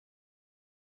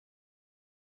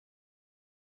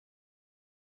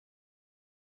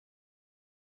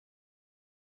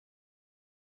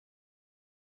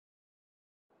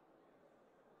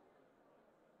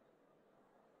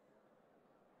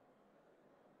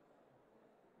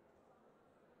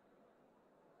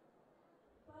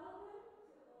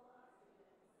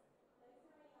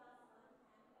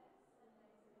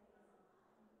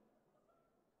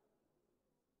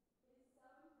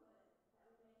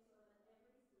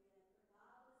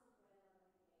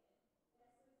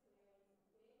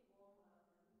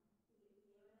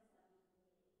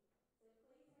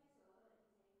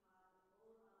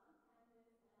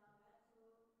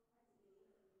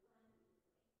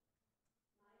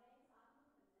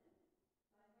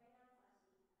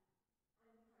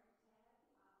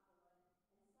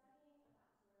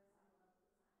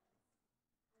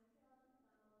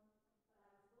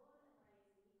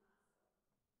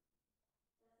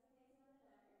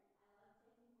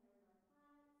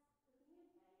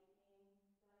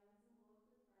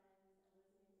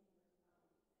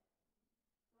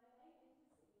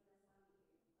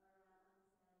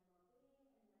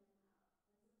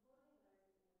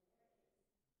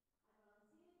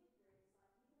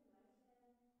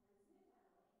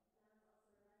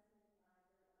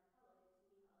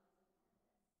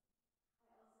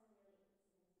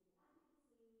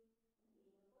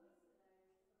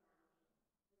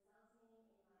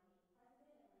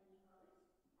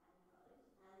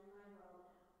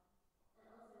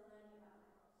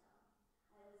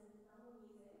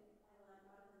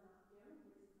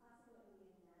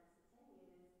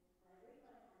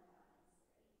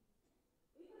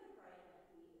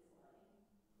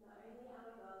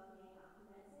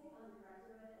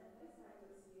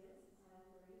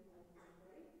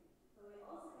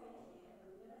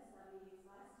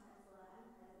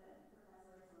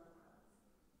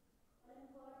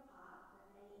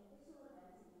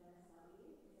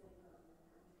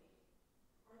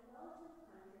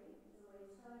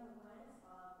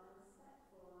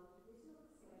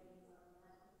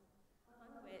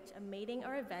a meeting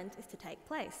or event is to take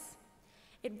place.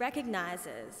 It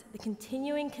recognises the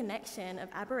continuing connection of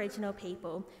Aboriginal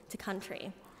people to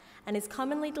country and is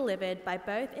commonly delivered by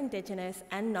both Indigenous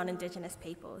and non-Indigenous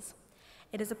peoples.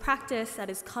 It is a practice that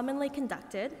is commonly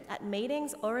conducted at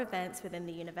meetings or events within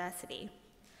the university.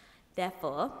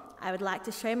 Therefore, I would like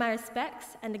to show my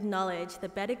respects and acknowledge the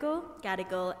Bedegal,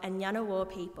 Gadigal and Ngunnawal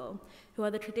people, who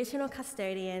are the traditional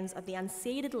custodians of the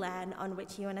unceded land on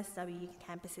which UNSW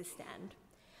campuses stand.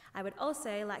 I would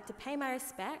also like to pay my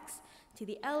respects to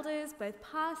the elders, both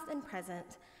past and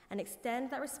present, and extend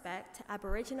that respect to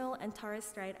Aboriginal and Torres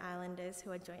Strait Islanders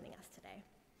who are joining us today.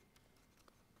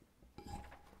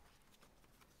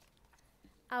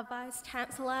 Our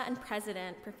Vice-Chancellor and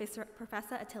President,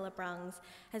 Professor Attila Brungs,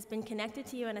 has been connected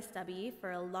to UNSW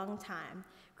for a long time,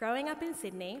 growing up in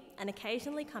Sydney and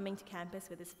occasionally coming to campus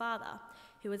with his father,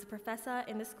 who was a professor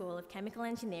in the School of Chemical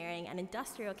Engineering and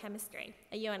Industrial Chemistry,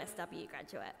 a UNSW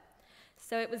graduate.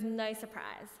 So it was no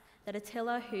surprise that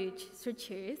Attila should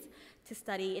choose to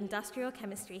study industrial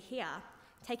chemistry here,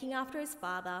 taking after his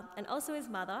father and also his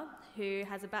mother, who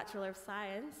has a Bachelor of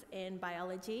Science in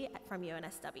Biology from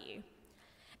UNSW.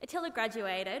 Attila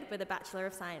graduated with a Bachelor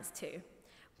of Science too,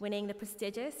 winning the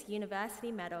prestigious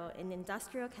University Medal in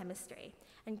Industrial Chemistry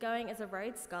and going as a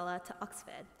Rhodes Scholar to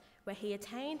Oxford, where he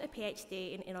attained a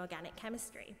PhD in Inorganic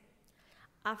Chemistry.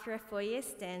 After a 4-year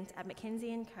stint at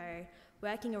McKinsey & Co,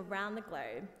 working around the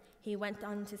globe, he went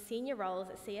on to senior roles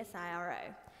at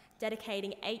CSIRO,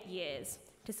 dedicating 8 years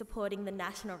to supporting the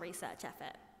national research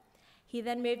effort. He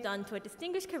then moved on to a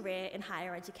distinguished career in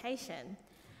higher education,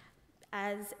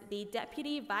 as the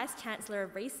Deputy Vice-Chancellor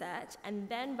of Research and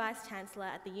then Vice-Chancellor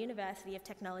at the University of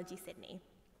Technology, Sydney.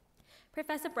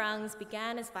 Professor Brungs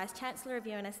began as Vice-Chancellor of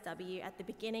UNSW at the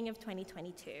beginning of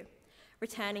 2022,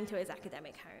 returning to his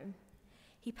academic home.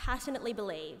 He passionately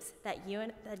believes that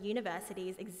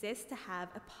universities exist to have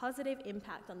a positive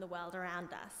impact on the world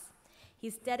around us.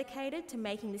 He's dedicated to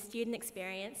making the student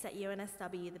experience at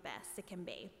UNSW the best it can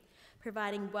be,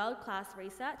 providing world-class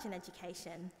research and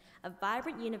education, a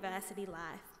vibrant university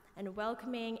life, and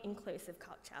welcoming, inclusive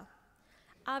culture.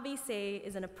 RVC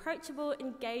is an approachable,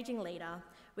 engaging leader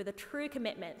with a true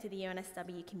commitment to the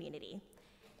UNSW community.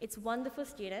 It's wonderful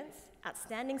students,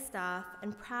 outstanding staff,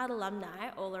 and proud alumni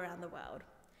all around the world.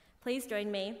 Please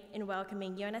join me in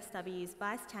welcoming UNSW's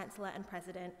Vice-Chancellor and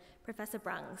President, Professor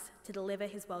Brungs, to deliver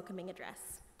his welcoming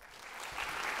address.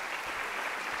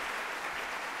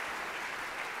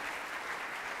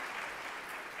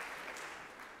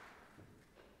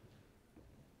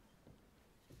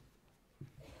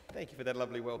 Thank you for that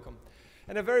lovely welcome.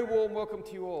 And a very warm welcome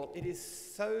to you all. It is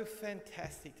so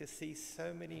fantastic to see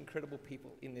so many incredible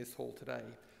people in this hall today.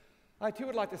 I too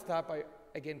would like to start by,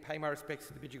 again, paying my respects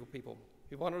to the Bidjigal people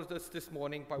who've honoured us this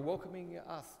morning by welcoming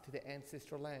us to their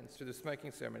ancestral lands through the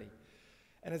smoking ceremony.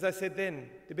 And as I said then,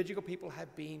 the Bidjigal people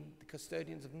have been the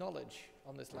custodians of knowledge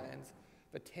on this lands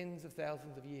for tens of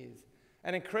thousands of years,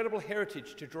 an incredible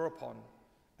heritage to draw upon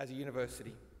as a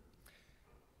university.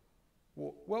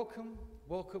 Welcome,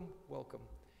 welcome, welcome.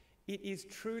 It is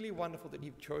truly wonderful that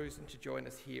you've chosen to join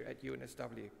us here at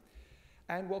UNSW.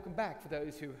 And welcome back for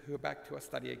those who are back to our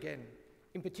study again.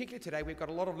 In particular today, we've got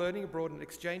a lot of learning abroad and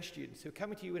exchange students who are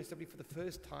coming to UNSW for the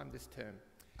first time this term.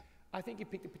 I think you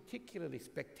picked a particularly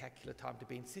spectacular time to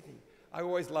be in Sydney. I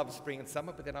always love spring and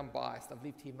summer, but then I'm biased. I've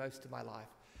lived here most of my life.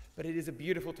 But it is a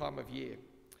beautiful time of year.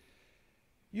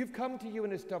 You've come to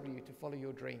UNSW to follow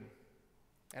your dream.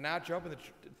 And our job and the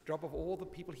job of all the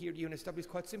people here at UNSW is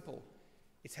quite simple.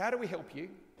 It's how do we help you?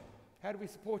 How do we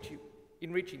support you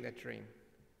in reaching that dream?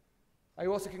 I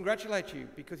also congratulate you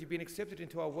because you've been accepted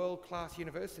into our world-class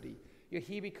university. You're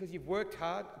here because you've worked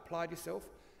hard, applied yourself,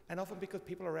 and often because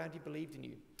people around you believed in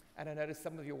you. And I noticed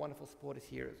some of your wonderful supporters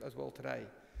here as well today.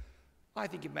 I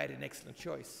think you've made an excellent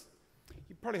choice.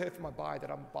 You've probably heard from my bio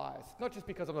that I'm biased, not just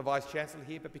because I'm the Vice-Chancellor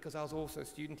here, but because I was also a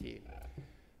student here.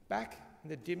 Back in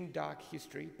the dim, dark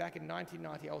history, back in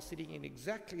 1990, I was sitting in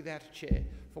exactly that chair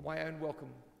for my own welcome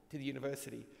to the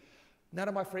university. None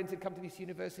of my friends had come to this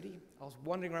university. I was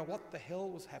wondering around what the hell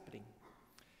was happening.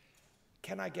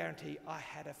 Can I guarantee I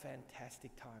had a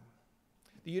fantastic time?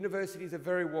 The university is a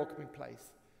very welcoming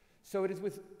place. So it is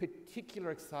with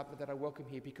particular excitement that I welcome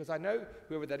here because I know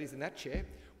whoever that is in that chair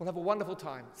will have a wonderful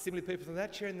time, similarly people in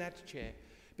that chair and that chair,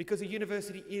 because the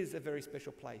university is a very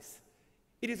special place.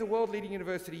 It is a world-leading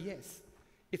university, yes.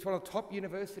 It's one of the top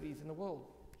universities in the world,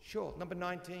 sure, number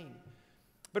 19.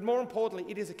 But more importantly,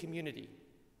 it is a community.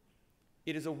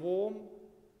 It is a warm,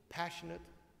 passionate,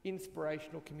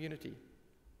 inspirational community.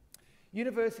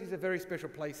 Universities are very special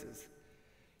places.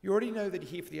 You already know that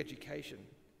you're here for the education.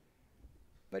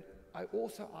 But I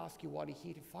also ask you while you're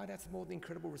here to find out some more of the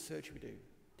incredible research we do,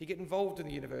 to get involved in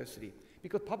the university,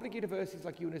 because public universities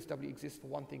like UNSW exist for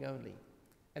one thing only,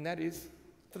 and that is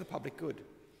for the public good.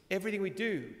 Everything we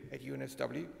do at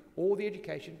UNSW, all the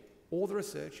education, all the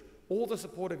research, all the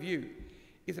support of you,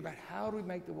 is about how do we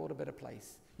make the world a better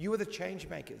place. You are the change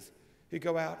makers who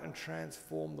go out and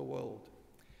transform the world.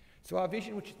 So our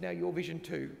vision, which is now your vision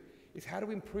too, is how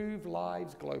to improve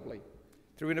lives globally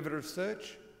through innovative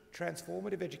research,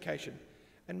 transformative education,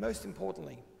 and most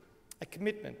importantly, a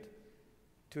commitment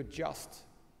to a just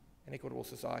and equitable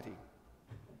society.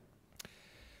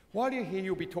 While you're here,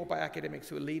 you'll be taught by academics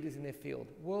who are leaders in their field,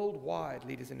 worldwide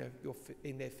leaders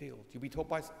in their field. You'll be taught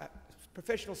by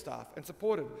professional staff and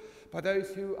supported by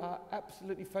those who are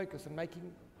absolutely focused on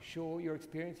making sure your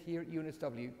experience here at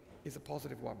UNSW is a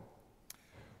positive one.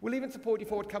 We'll even support you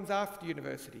for what comes after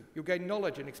university. You'll gain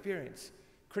knowledge and experience,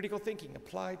 critical thinking,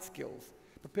 applied skills,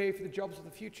 prepare you for the jobs of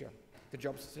the future, the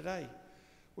jobs of today.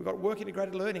 We've got work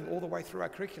integrated learning all the way through our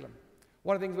curriculum.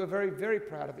 One of the things we're very, very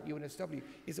proud of at UNSW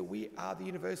is that we are the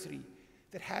university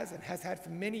that has and has had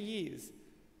for many years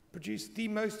produced the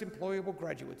most employable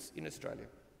graduates in Australia.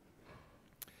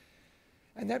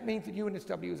 And that means that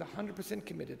UNSW is 100%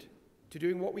 committed to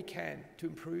doing what we can to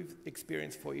improve the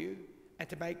experience for you and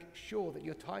to make sure that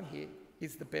your time here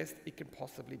is the best it can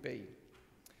possibly be.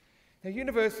 Now,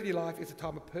 university life is a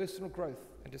time of personal growth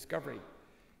and discovery,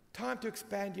 time to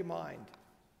expand your mind,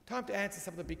 time to answer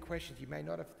some of the big questions you may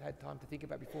not have had time to think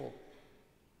about before,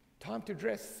 time to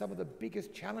address some of the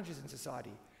biggest challenges in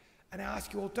society. And I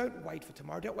ask you all, don't wait for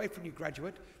tomorrow, don't wait for a new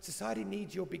graduate. Society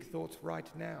needs your big thoughts right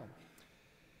now.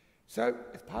 So,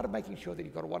 as part of making sure that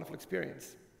you've got a wonderful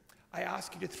experience, I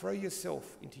ask you to throw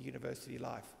yourself into university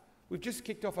life. We've just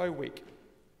kicked off O Week.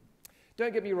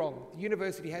 Don't get me wrong, the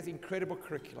university has incredible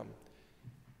curriculum,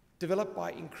 developed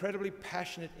by incredibly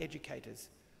passionate educators.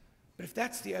 But if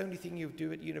that's the only thing you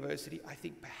do at university, I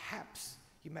think perhaps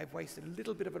you may have wasted a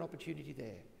little bit of an opportunity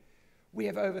there. We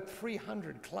have over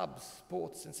 300 clubs,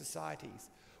 sports and societies.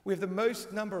 We have the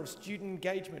most number of student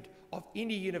engagement of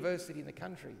any university in the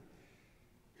country.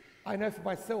 I know for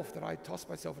myself that I toss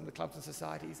myself into the clubs and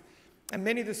societies, and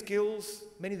many of the skills,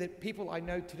 many of the people I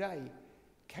know today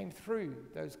came through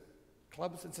those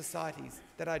clubs and societies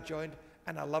that I joined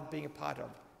and I love being a part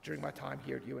of during my time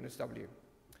here at UNSW.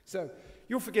 So,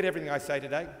 you'll forget everything I say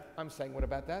today. I'm saying what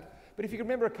about that? But if you can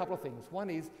remember a couple of things. One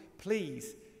is,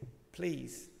 please,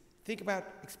 think about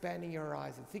expanding your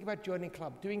horizons. Think about joining a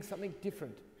club, doing something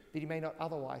different that you may not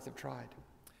otherwise have tried.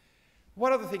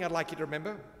 One other thing I'd like you to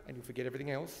remember, and you'll forget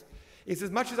everything else, is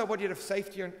as much as I want you to have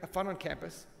safety and fun on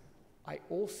campus, I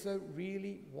also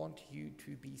really want you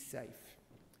to be safe.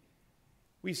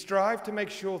 We strive to make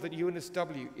sure that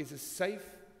UNSW is a safe,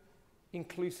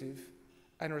 inclusive,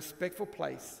 and respectful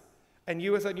place, and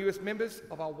you as our newest members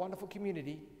of our wonderful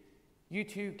community, you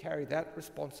too carry that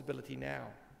responsibility now.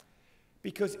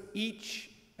 Because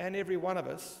each and every one of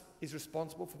us is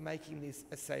responsible for making this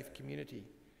a safe community,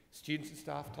 students and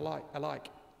staff alike.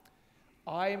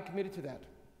 I am committed to that.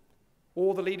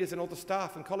 All the leaders and all the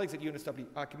staff and colleagues at UNSW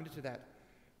are committed to that.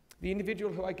 The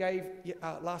individual who I gave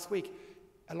last week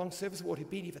a long service award, who'd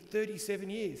been here for 37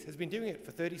 years, has been doing it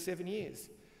for 37 years.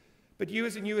 But you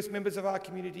as the newest members of our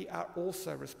community are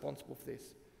also responsible for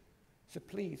this. So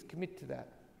please commit to that.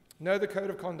 Know the code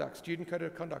of conduct, student code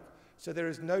of conduct, so there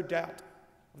is no doubt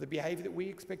of the behaviour that we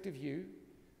expect of you,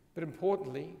 but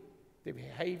importantly, the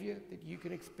behaviour that you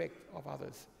can expect of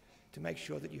others to make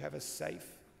sure that you have a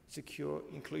safe, secure,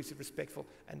 inclusive, respectful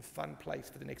and fun place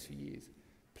for the next few years.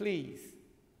 Please,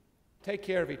 take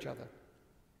care of each other.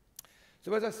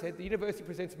 So as I said, the university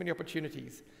presents many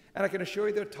opportunities, and I can assure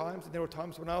you there were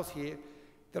times when I was here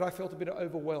that I felt a bit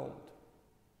overwhelmed.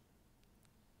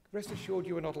 Rest assured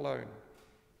you are not alone.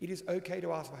 It is okay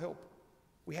to ask for help.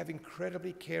 We have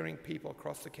incredibly caring people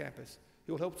across the campus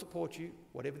who will help support you,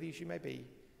 whatever the issue may be,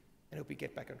 and help you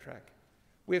get back on track.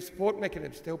 We have support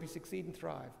mechanisms to help you succeed and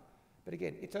thrive. But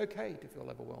again, it's okay to feel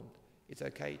overwhelmed. It's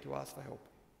okay to ask for help.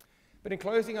 But in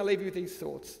closing, I'll leave you with these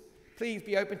thoughts. Please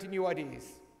be open to new ideas.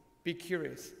 Be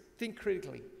curious. Think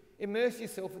critically. Immerse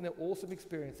yourself in the awesome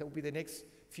experience that will be the next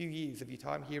few years of your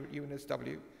time here at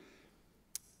UNSW.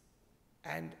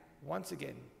 And once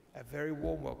again, a very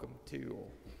warm welcome to you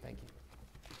all. Thank you.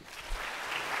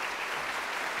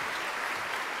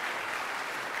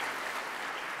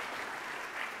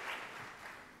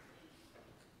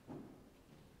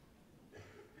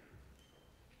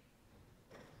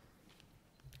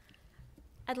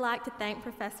 I'd like to thank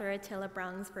Professor Attila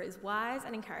Brungs for his wise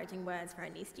and encouraging words for our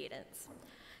new students.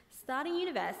 Starting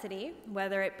university,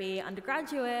 whether it be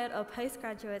undergraduate or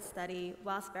postgraduate study,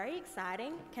 whilst very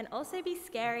exciting, can also be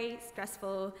scary,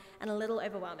 stressful, and a little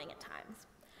overwhelming at times.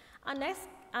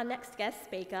 Our next guest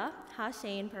speaker,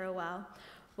 Harsheen Purawal,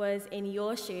 was in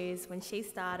your shoes when she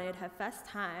started her first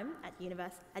time at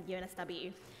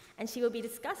UNSW, and she will be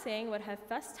discussing what her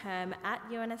first term at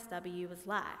UNSW was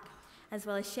like, as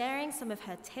well as sharing some of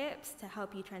her tips to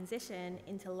help you transition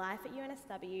into life at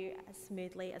UNSW as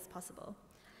smoothly as possible.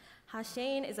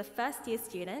 Harsheen is a first-year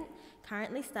student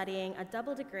currently studying a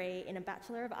double degree in a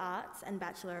Bachelor of Arts and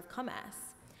Bachelor of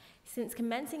Commerce. Since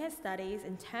commencing her studies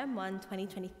in Term 1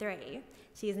 2023,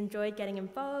 she has enjoyed getting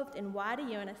involved in wider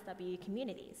UNSW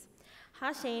communities.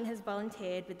 Harsheen has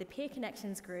volunteered with the Peer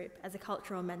Connections group as a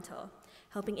cultural mentor,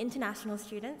 helping international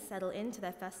students settle into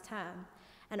their first term,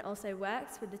 and also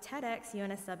works with the TEDx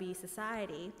UNSW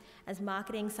Society as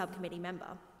marketing subcommittee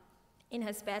member. In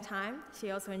her spare time,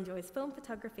 she also enjoys film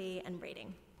photography and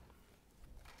reading.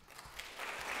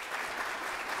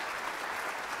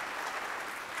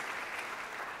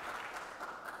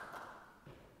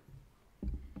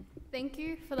 Thank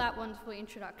you for that wonderful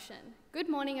introduction. Good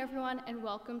morning, everyone, and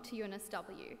welcome to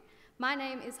UNSW. My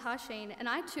name is Harsheen, and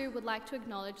I too would like to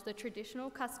acknowledge the traditional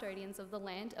custodians of the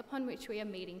land upon which we are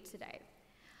meeting today.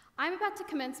 I'm about to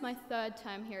commence my third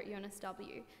term here at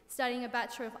UNSW, studying a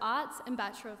Bachelor of Arts and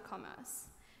Bachelor of Commerce.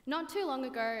 Not too long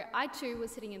ago, I too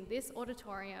was sitting in this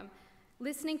auditorium,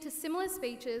 listening to similar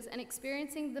speeches and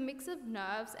experiencing the mix of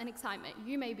nerves and excitement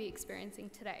you may be experiencing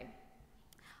today.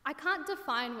 I can't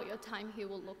define what your time here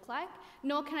will look like,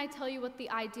 nor can I tell you what the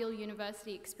ideal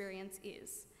university experience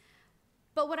is.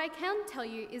 But what I can tell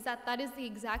you is that that is the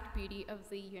exact beauty of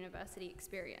the university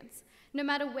experience. No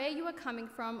matter where you are coming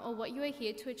from or what you are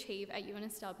here to achieve at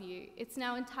UNSW, it's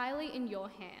now entirely in your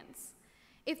hands.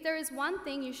 If there is one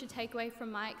thing you should take away from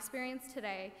my experience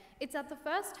today, it's that the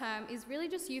first term is really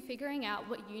just you figuring out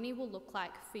what uni will look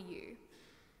like for you.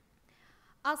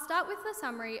 I'll start with a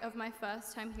summary of my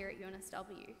first term here at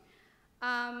UNSW.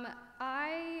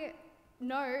 I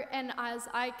know, and as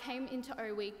I came into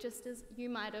O Week, just as you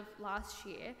might have last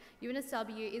year,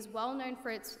 UNSW is well known for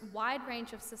its wide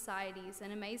range of societies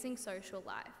and amazing social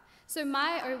life. So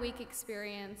my O Week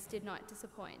experience did not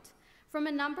disappoint. From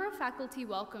a number of faculty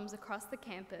welcomes across the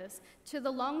campus to the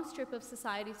long strip of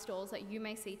society stalls that you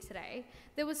may see today,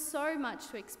 there was so much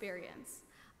to experience.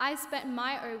 I spent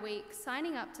my O Week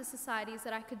signing up to societies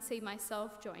that I could see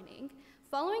myself joining,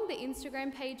 following the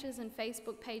Instagram pages and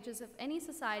Facebook pages of any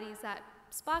societies that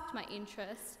sparked my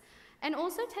interest, and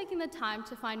also taking the time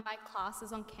to find my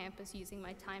classes on campus using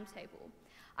my timetable.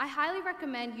 I highly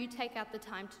recommend you take out the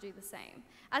time to do the same,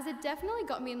 as it definitely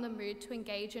got me in the mood to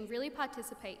engage and really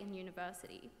participate in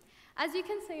university. As you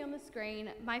can see on the screen,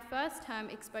 my first term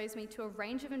exposed me to a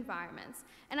range of environments,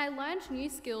 and I learned new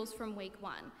skills from week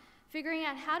one, figuring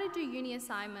out how to do uni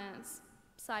assignments.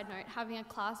 Side note, having a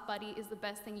class buddy is the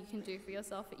best thing you can do for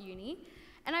yourself at uni,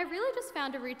 and I really just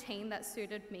found a routine that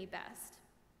suited me best.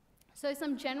 So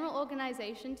some general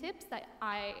organisation tips that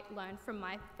I learned from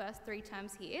my first 3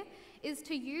 terms here is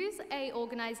to use an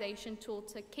organisation tool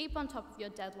to keep on top of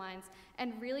your deadlines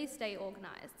and really stay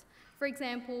organised. For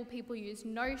example, people use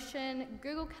Notion,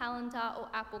 Google Calendar, or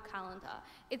Apple Calendar.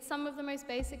 It's some of the most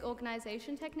basic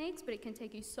organisation techniques, but it can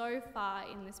take you so far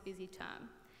in this busy term.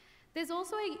 There's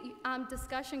also a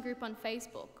discussion group on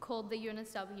Facebook called the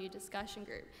UNSW Discussion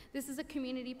Group. This is a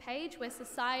community page where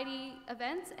society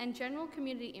events and general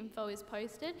community info is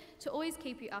posted to always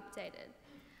keep you updated.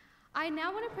 I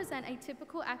now want to present a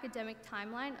typical academic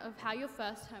timeline of how your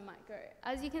first term might go,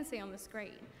 as you can see on the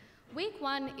screen. Week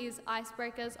 1 is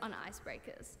icebreakers on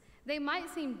icebreakers. They might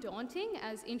seem daunting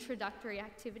as introductory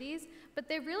activities, but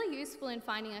they're really useful in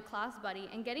finding a class buddy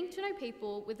and getting to know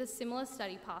people with a similar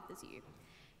study path as you.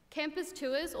 Campus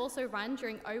tours also run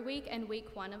during O Week and Week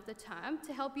 1 of the term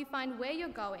to help you find where you're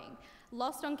going.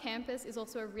 Lost on Campus is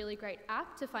also a really great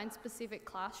app to find specific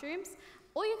classrooms,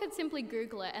 or you could simply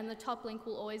Google it and the top link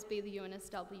will always be the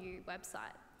UNSW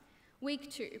website. Week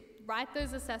 2, write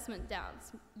those assessment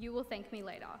downs. You will thank me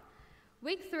later.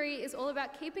 Week 3 is all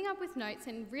about keeping up with notes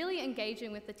and really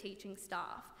engaging with the teaching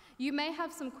staff. You may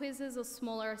have some quizzes or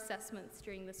smaller assessments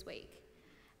during this week.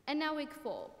 And now week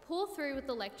 4, pull through with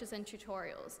the lectures and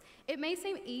tutorials. It may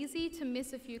seem easy to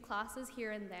miss a few classes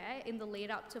here and there in the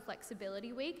lead up to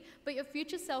Flexibility Week, but your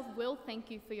future self will thank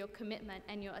you for your commitment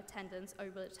and your attendance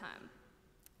over the term.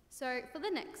 So for the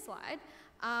next slide,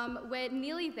 we're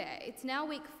nearly there. It's now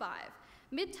week 5.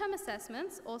 Midterm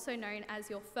assessments, also known as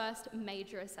your first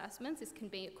major assessments, this can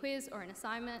be a quiz or an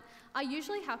assignment, are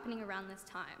usually happening around this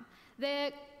time.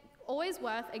 They're always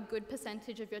worth a good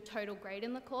percentage of your total grade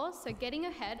in the course, so getting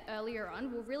ahead earlier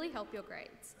on will really help your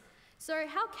grades. So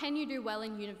how can you do well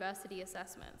in university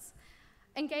assessments?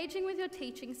 Engaging with your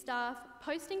teaching staff,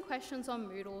 posting questions on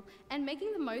Moodle, and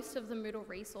making the most of the Moodle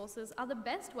resources are the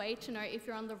best way to know if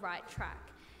you're on the right track.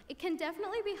 It can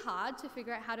definitely be hard to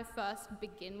figure out how to first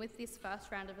begin with this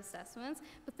first round of assessments,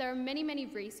 but there are many, many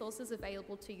resources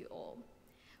available to you all.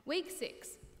 Week 6,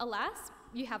 alas,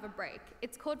 you have a break.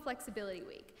 It's called Flexibility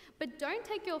Week, but don't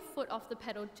take your foot off the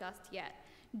pedal just yet.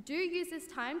 Do use this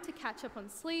time to catch up on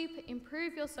sleep,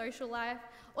 improve your social life,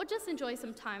 or just enjoy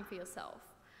some time for yourself.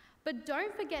 But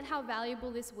don't forget how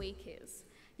valuable this week is.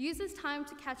 Use this time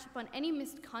to catch up on any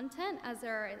missed content, as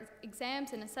there are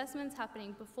exams and assessments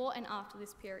happening before and after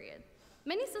this period.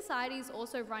 Many societies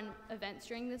also run events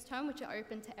during this term which are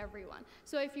open to everyone.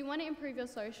 So if you want to improve your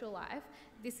social life,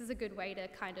 this is a good way to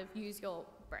kind of use your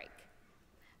break.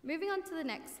 Moving on to the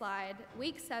next slide,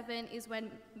 week 7 is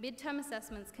when midterm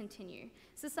assessments continue.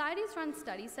 Societies run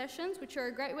study sessions, which are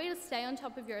a great way to stay on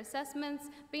top of your assessments,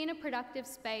 be in a productive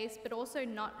space, but also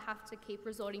not have to keep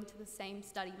resorting to the same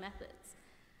study methods.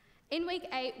 In week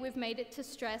 8, we've made it to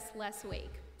Stress Less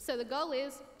Week. So the goal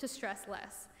is to stress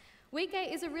less. Week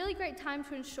 8 is a really great time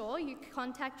to ensure you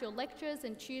contact your lecturers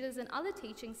and tutors and other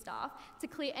teaching staff to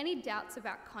clear any doubts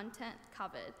about content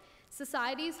covered.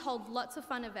 Societies hold lots of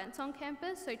fun events on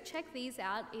campus, so check these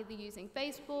out either using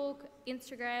Facebook,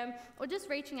 Instagram, or just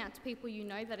reaching out to people you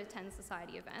know that attend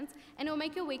society events, and it'll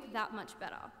make your week that much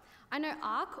better. I know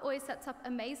ARC always sets up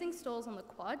amazing stalls on the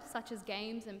quad, such as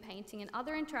games and painting and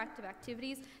other interactive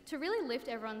activities to really lift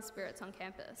everyone's spirits on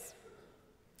campus.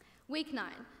 Week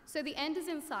 9. So the end is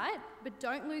in sight, but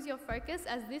don't lose your focus,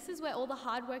 as this is where all the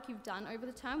hard work you've done over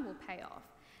the term will pay off.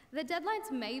 The deadlines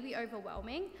may be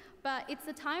overwhelming, but it's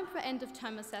the time for end of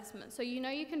term assessment, so you know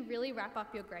you can really wrap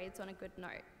up your grades on a good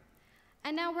note.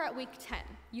 And now we're at week 10.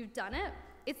 You've done it.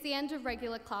 It's the end of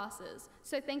regular classes,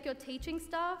 so thank your teaching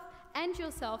staff and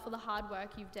yourself for the hard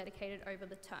work you've dedicated over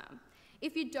the term.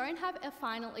 If you don't have a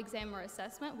final exam or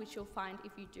assessment, which you'll find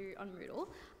if you do on Moodle,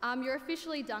 you're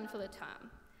officially done for the term.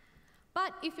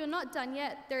 But if you're not done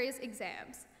yet, there is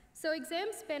exams. So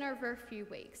exams span over a few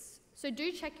weeks. So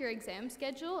do check your exam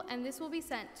schedule, and this will be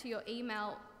sent to your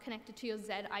email connected to your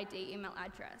ZID email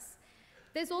address.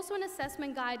 There's also an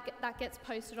assessment guide that gets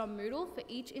posted on Moodle for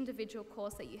each individual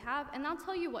course that you have, and they'll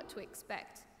tell you what to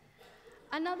expect.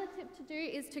 Another tip to do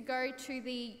is to go to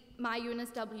the My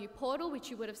UNSW portal, which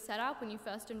you would have set up when you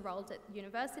first enrolled at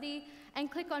university,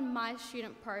 and click on My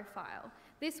Student Profile.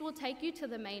 This will take you to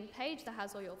the main page that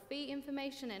has all your fee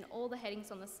information and all the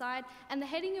headings on the side, and the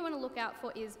heading you want to look out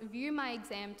for is View My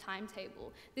Exam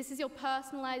Timetable. This is your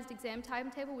personalised exam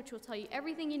timetable, which will tell you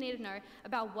everything you need to know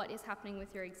about what is happening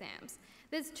with your exams.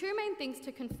 There's 2 main things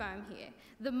to confirm here.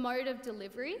 The mode of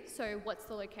delivery, so what's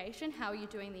the location, how are you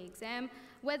doing the exam,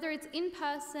 whether it's in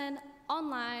person,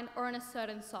 online, or on a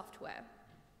certain software.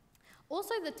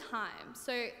 Also the time,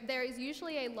 so there is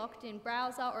usually a locked-in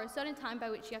browser or a certain time by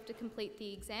which you have to complete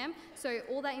the exam, so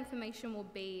all that information will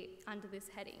be under this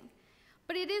heading.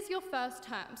 But it is your first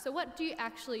term, so what do you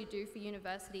actually do for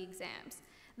university exams?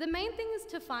 The main thing is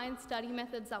to find study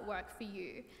methods that work for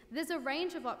you. There's a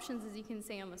range of options, as you can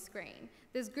see on the screen.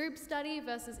 There's group study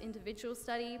versus individual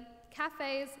study,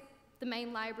 cafes, the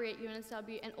main library at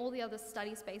UNSW, and all the other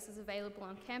study spaces available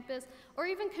on campus, or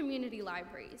even community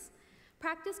libraries.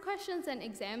 Practice questions and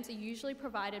exams are usually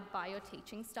provided by your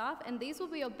teaching staff, and these will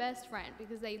be your best friend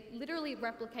because they literally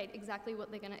replicate exactly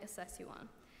what they're going to assess you on.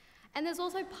 And there's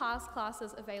also past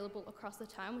classes available across the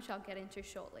term, which I'll get into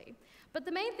shortly. But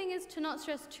the main thing is to not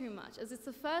stress too much, as it's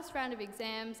the first round of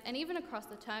exams, and even across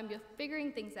the term, you're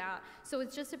figuring things out, so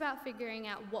it's just about figuring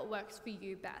out what works for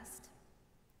you best.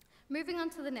 Moving on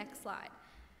to the next slide.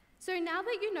 So now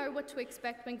that you know what to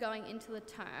expect when going into the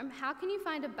term, how can you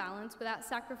find a balance without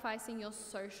sacrificing your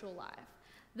social life?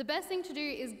 The best thing to do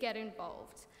is get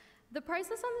involved. The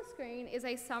process on the screen is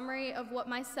a summary of what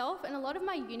myself and a lot of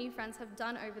my uni friends have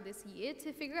done over this year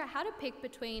to figure out how to pick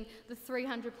between the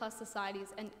 300 plus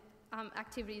societies and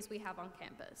activities we have on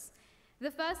campus. The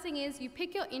first thing is you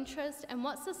pick your interest and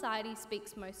what society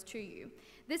speaks most to you.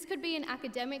 This could be an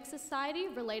academic society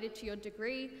related to your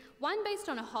degree, one based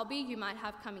on a hobby you might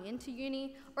have coming into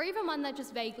uni, or even one that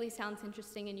just vaguely sounds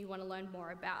interesting and you want to learn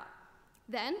more about.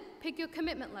 Then, pick your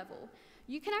commitment level.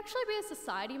 You can actually be a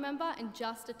society member and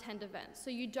just attend events,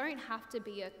 so you don't have to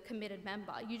be a committed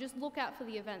member. You just look out for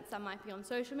the events that might be on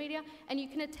social media, and you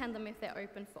can attend them if they're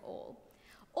open for all.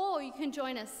 Or you can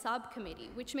join a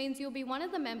subcommittee, which means you'll be one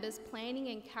of the members planning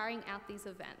and carrying out these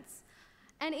events.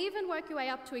 and even work your way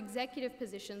up to executive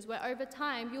positions where over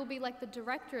time you'll be like the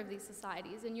director of these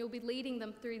societies and you'll be leading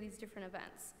them through these different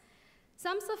events.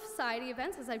 Some society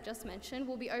events, as I've just mentioned,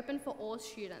 will be open for all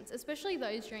students, especially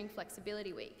those during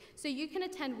Flexibility Week. So you can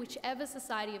attend whichever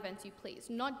society events you please,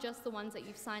 not just the ones that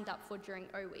you've signed up for during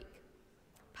O Week.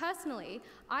 Personally,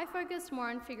 I focused more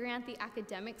on figuring out the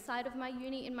academic side of my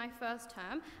uni in my first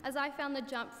term, as I found the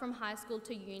jump from high school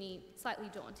to uni slightly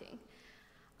daunting.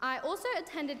 I also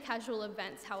attended casual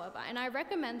events, however, and I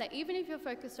recommend that even if you're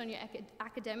focused on your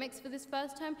academics for this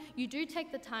first term, you do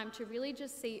take the time to really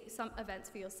just see some events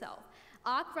for yourself.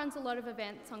 ARC runs a lot of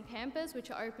events on campus which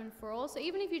are open for all, so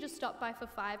even if you just stop by for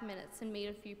 5 minutes and meet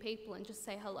a few people and just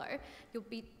say hello, you'll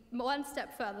be one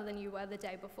step further than you were the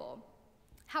day before.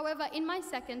 However, in my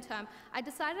second term, I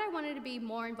decided I wanted to be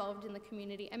more involved in the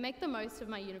community and make the most of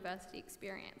my university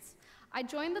experience. I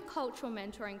joined the Cultural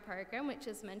Mentoring Program, which,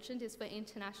 as mentioned, is for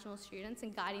international students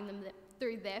and guiding them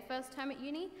through their first term at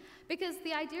uni, because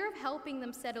the idea of helping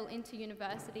them settle into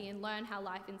university and learn how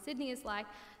life in Sydney is like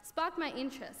sparked my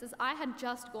interest, as I had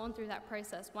just gone through that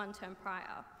process 1 term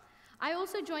prior. I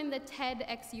also joined the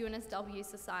TEDx UNSW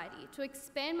Society to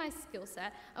expand my skill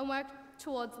set and work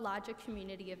towards larger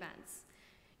community events.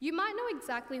 You might know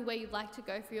exactly where you'd like to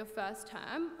go for your first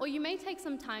term, or you may take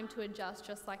some time to adjust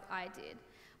just like I did.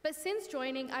 But since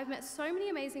joining, I've met so many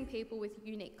amazing people with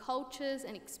unique cultures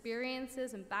and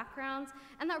experiences and backgrounds,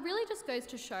 and that really just goes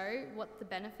to show what the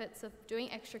benefits of doing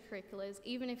extracurriculars,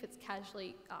 even if it's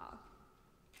casually, are.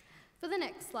 For the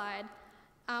next slide,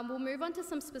 we'll move on to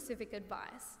some specific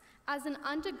advice. As an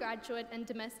undergraduate and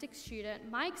domestic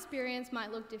student, my experience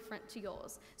might look different to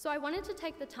yours, so I wanted to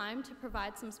take the time to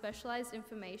provide some specialised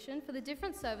information for the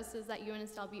different services that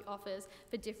UNSW offers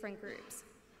for different groups.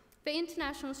 For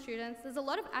international students, there's a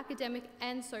lot of academic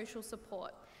and social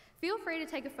support. Feel free to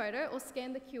take a photo or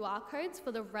scan the QR codes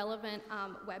for the relevant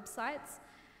websites.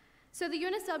 So the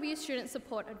UNSW Student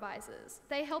Support Advisors,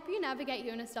 they help you navigate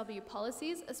UNSW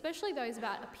policies, especially those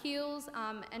about appeals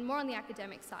and more on the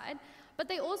academic side, but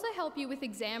they also help you with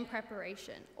exam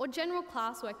preparation or general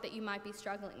classwork that you might be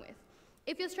struggling with.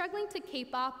 If you're struggling to keep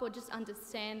up or just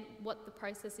understand what the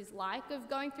process is like of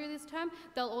going through this term,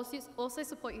 they'll also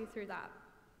support you through that.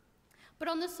 But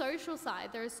on the social side,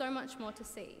 there is so much more to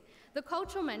see. The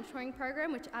Cultural Mentoring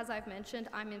Program, which, as I've mentioned,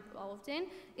 I'm involved in,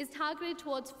 is targeted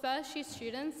towards first-year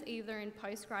students, either in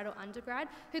postgrad or undergrad,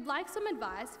 who'd like some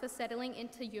advice for settling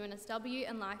into UNSW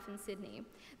and life in Sydney.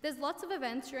 There's lots of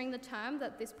events during the term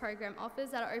that this program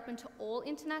offers that are open to all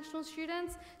international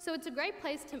students, so it's a great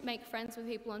place to make friends with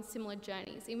people on similar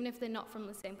journeys, even if they're not from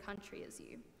the same country as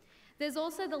you. There's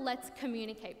also the Let's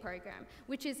Communicate program,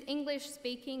 which is English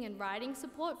speaking and writing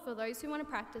support for those who want to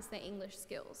practice their English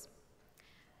skills.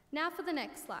 Now for the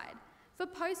next slide. For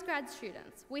postgrad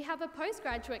students, we have a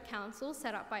postgraduate council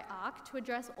set up by ARC to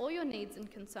address all your needs and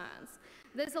concerns.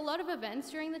 There's a lot of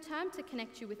events during the term to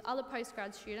connect you with other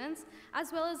postgrad students,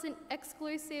 as well as an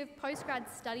exclusive postgrad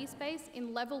study space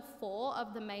in level 4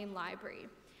 of the main library.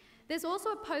 There's also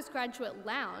a postgraduate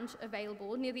lounge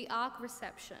available near the ARC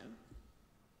reception.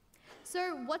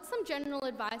 So what's some general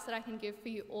advice that I can give for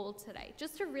you all today,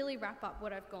 just to really wrap up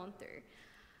what I've gone through?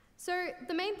 So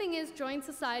the main thing is join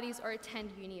societies or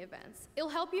attend uni events. It'll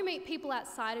help you meet people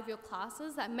outside of your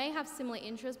classes that may have similar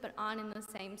interests but aren't in the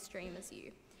same stream as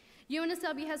you.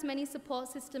 UNSW has many support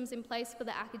systems in place for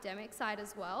the academic side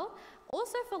as well,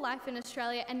 also for life in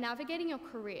Australia and navigating your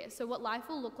career, so what life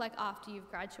will look like after you've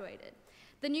graduated.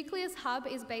 The Nucleus Hub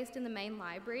is based in the main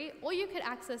library, or you could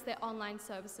access their online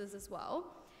services as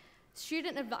well.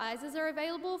 Student advisors are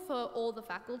available for all the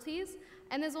faculties,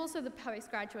 and there's also the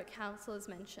postgraduate council as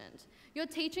mentioned. Your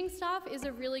teaching staff is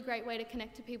a really great way to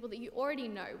connect to people that you already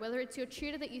know, whether it's your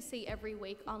tutor that you see every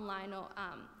week online or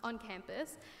on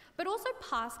campus, but also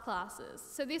past classes.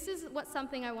 So this is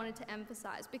something I wanted to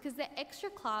emphasize, because they're extra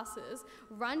classes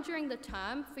run during the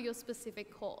term for your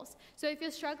specific course. So if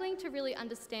you're struggling to really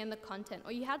understand the content,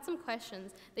 or you had some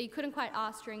questions that you couldn't quite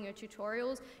ask during your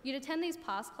tutorials, you'd attend these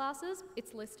past classes,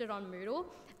 it's listed on Moodle,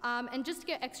 and just to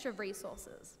get extra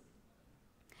resources.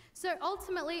 So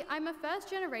ultimately, I'm a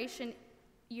first-generation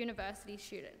university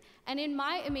student, and in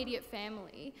my immediate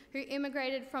family, who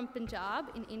immigrated from Punjab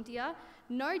in India,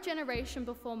 no generation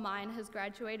before mine has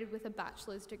graduated with a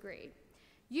bachelor's degree.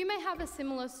 You may have a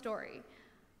similar story,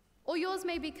 or yours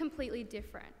may be completely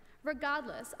different.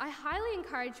 Regardless, I highly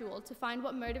encourage you all to find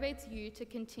what motivates you to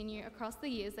continue across the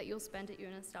years that you'll spend at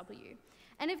UNSW.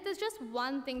 And if there's just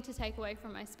one thing to take away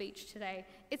from my speech today,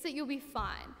 it's that you'll be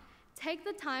fine. Take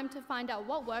the time to find out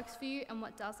what works for you and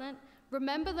what doesn't.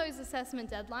 Remember those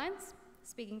assessment deadlines,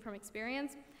 speaking from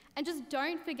experience, and just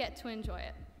don't forget to enjoy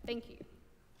it. Thank you.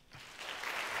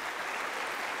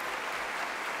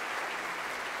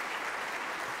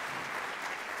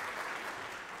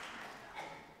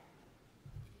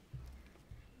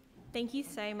 Thank you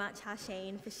so much,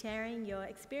 Harsheen, for sharing your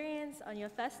experience on your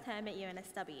first term at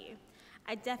UNSW.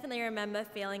 I definitely remember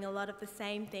feeling a lot of the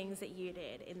same things that you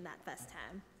did in that first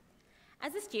term.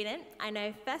 As a student, I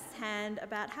know firsthand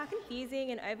about how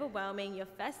confusing and overwhelming your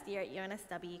first year at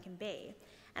UNSW can be,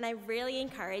 and I really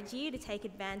encourage you to take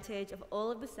advantage of all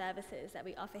of the services that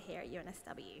we offer here at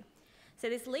UNSW. So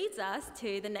this leads us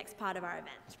to the next part of our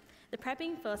event, the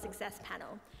Prepping for Success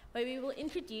panel, where we will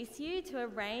introduce you to a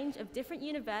range of different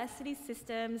university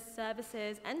systems,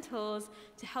 services, and tools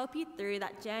to help you through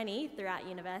that journey throughout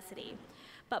university.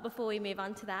 But before we move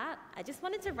on to that, I just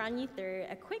wanted to run you through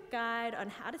a quick guide on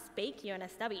how to speak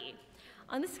UNSW.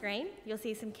 On the screen, you'll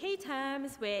see some key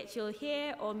terms which you'll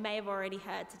hear or may have already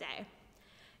heard today.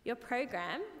 Your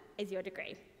program is your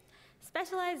degree.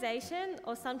 Specialisation,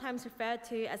 or sometimes referred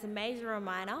to as a major or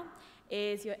minor,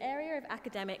 is your area of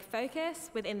academic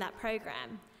focus within that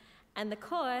program, and the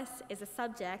course is a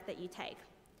subject that you take.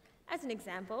 As an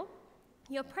example,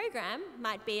 your program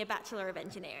might be a Bachelor of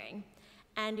Engineering,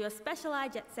 and your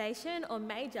specialisation or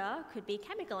major could be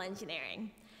Chemical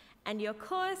Engineering, and your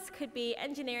course could be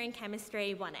Engineering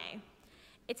Chemistry 1A.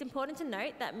 It's important to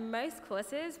note that most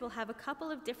courses will have a couple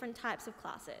of different types of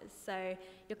classes, so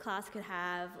your class could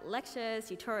have lectures,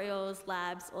 tutorials,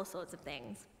 labs, all sorts of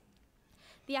things.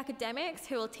 The academics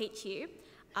who will teach you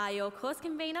are your course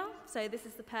convener, so this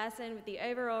is the person with the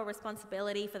overall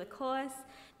responsibility for the course.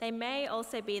 They may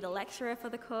also be the lecturer for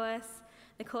the course.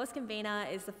 The course convener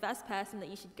is the first person that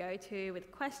you should go to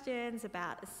with questions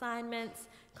about assignments,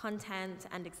 content,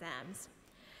 and exams.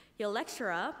 Your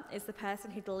lecturer is the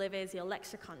person who delivers your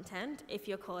lecture content if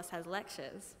your course has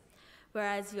lectures,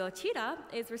 whereas your tutor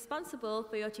is responsible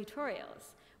for your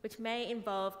tutorials, which may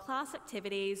involve class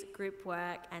activities, group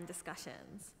work, and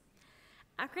discussions.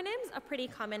 Acronyms are pretty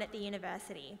common at the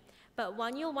university, but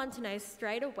one you'll want to know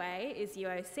straight away is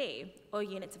UOC, or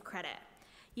Units of Credit.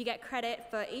 You get credit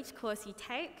for each course you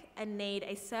take and need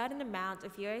a certain amount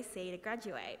of UOC to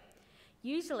graduate.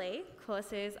 Usually,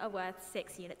 courses are worth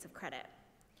 6 units of credit.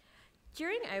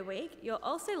 During O Week, you're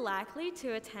also likely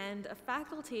to attend a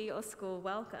faculty or school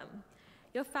welcome.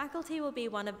 Your faculty will be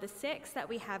one of the 6 that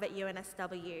we have at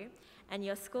UNSW, and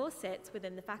your school sits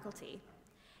within the faculty.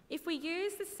 If we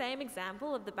use the same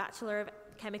example of the Bachelor of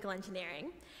Chemical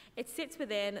Engineering, it sits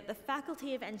within the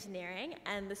Faculty of Engineering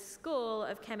and the School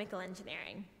of Chemical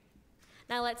Engineering.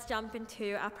 Now let's jump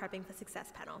into our Prepping for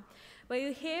Success panel, where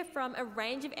you'll hear from a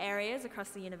range of areas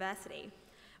across the university,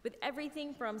 with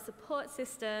everything from support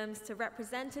systems to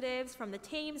representatives from the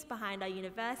teams behind our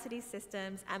university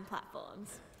systems and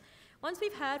platforms. Once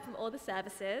we've heard from all the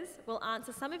services, we'll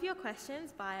answer some of your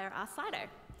questions via our Slido.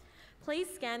 Please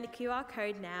scan the QR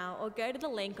code now or go to the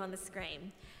link on the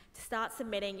screen to start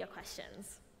submitting your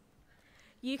questions.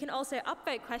 You can also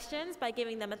upvote questions by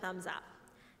giving them a thumbs up.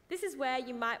 This is where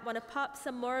you might want to pop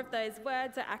some more of those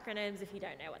words or acronyms if you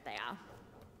don't know what they are.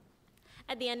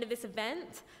 At the end of this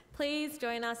event, please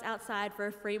join us outside for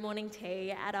a free morning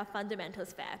tea at our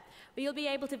Fundamentals Fair, where you'll be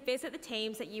able to visit the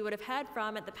teams that you would have heard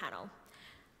from at the panel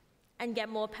and get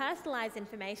more personalised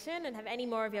information and have any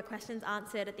more of your questions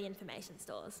answered at the information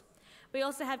stores. We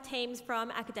also have teams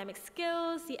from Academic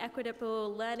Skills, the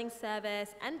Equitable Learning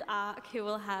Service, and ARC who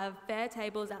will have fair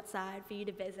tables outside for you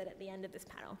to visit at the end of this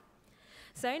panel.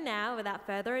 So now, without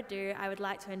further ado, I would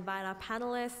like to invite our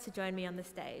panellists to join me on the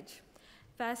stage.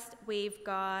 First, we've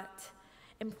got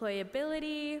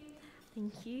Employability,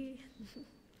 thank you.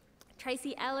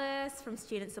 Tracy Ellis from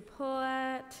Student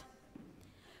Support.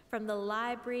 From the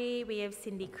Library, we have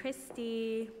Cindy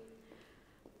Christie.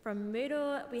 From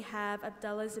Moodle, we have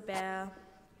Abdullah Zubair.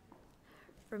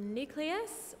 From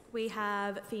Nucleus, we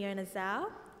have Fiona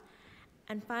Zhao.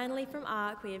 And finally, from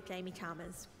ARC, we have Jamie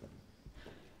Chalmers.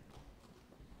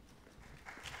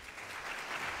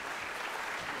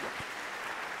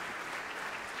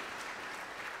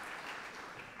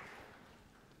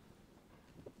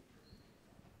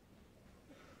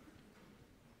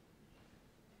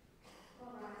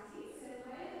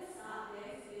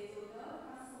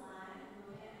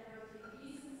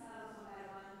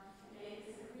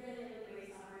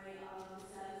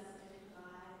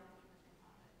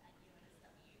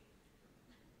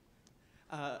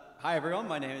 Hi everyone,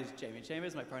 my name is Jamie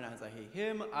Chambers, my pronouns are he,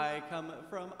 him. I come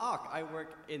from ARC. I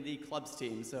work in the clubs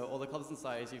team, so all the clubs and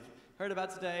societies you've heard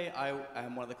about today, I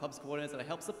am one of the clubs coordinators and I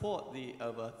help support the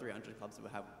over 300 clubs that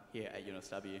we have here at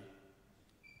UNSW.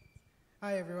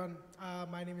 Hi everyone,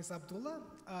 my name is Abdullah.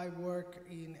 I work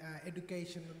in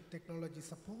education and technology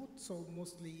support, so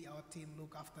mostly our team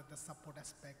look after the support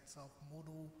aspects of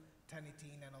Moodle,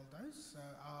 Turnitin and all those.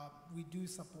 We do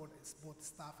support both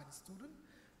staff and student,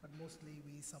 but mostly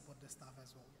we support the staff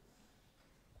as well.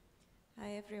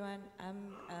 Hi everyone,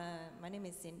 my name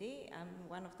is Cindy. I'm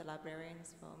one of the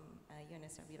librarians from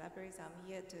UNSW Libraries. I'm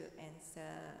here to answer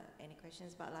any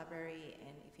questions about library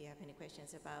and if you have any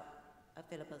questions about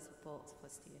available support for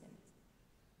students.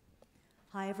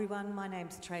 Hi everyone, my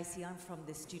name's Tracy. I'm from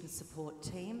the student support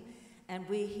team and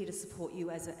we're here to support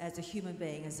you as a human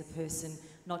being, as a person,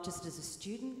 not just as a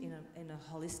student in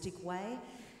a holistic way.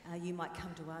 You might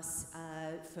come to us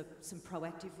for some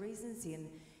proactive reasons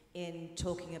in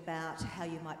talking about how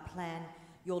you might plan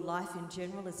your life in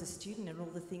general as a student and all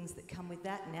the things that come with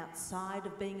that, and outside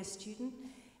of being a student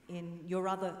in your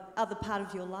other part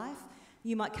of your life.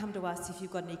 You might come to us if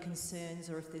you've got any concerns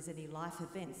or if there's any life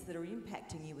events that are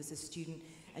impacting you as a student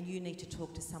and you need to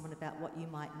talk to someone about what you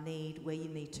might need, where you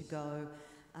need to go,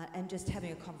 and just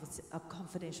having a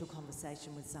confidential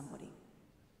conversation with somebody.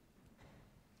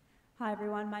 Hi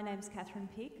everyone, my name's Catherine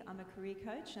Peake. I'm a career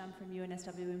coach. I'm from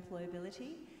UNSW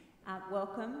Employability.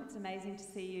 Welcome, it's amazing to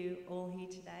see you all here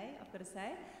today, I've got to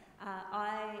say.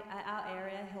 Our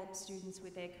area helps students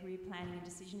with their career planning and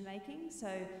decision making,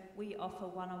 so we offer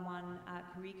one-on-one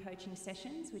career coaching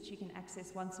sessions which you can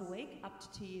access once a week up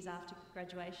to 2 years after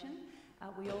graduation.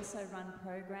 We also run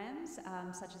programs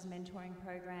such as mentoring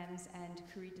programs and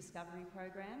career discovery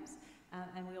programs,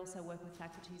 and we also work with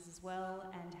faculties as well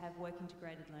and have work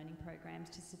integrated learning programs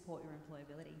to support your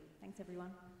employability. Thanks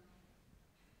everyone.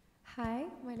 Hi,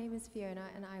 my name is Fiona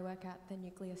and I work at the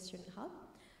Nuclear Student Hub.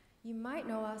 You might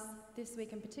know us this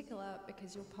week in particular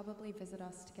because you'll probably visit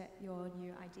us to get your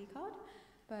new ID card,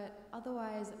 but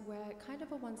otherwise we're kind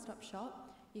of a one-stop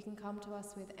shop. You can come to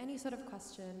us with any sort of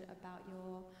question about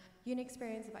your uni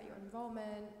experience, about your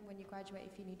enrollment, when you graduate,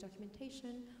 if you need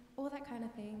documentation, all that kind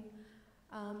of thing.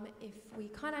 If we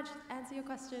can't answer your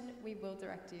question, we will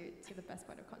direct you to the best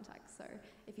point of contact. So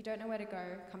if you don't know where to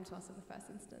go, come to us in the first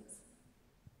instance.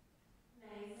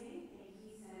 Amazing, thank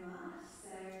you so much.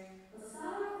 So we'll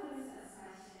start off with this first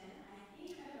question. I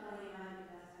think everybody might be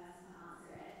the first person to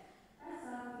answer it. First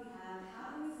up, we have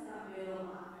how do we set up Moodle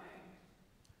on our phone?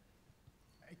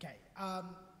 Okay,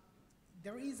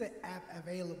 there is an app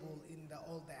available in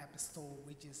all the app store,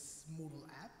 which is Moodle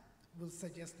app. We'll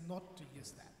suggest not to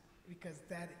use that because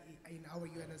that in our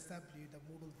UNSW, the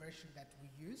Moodle version that we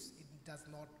use, it does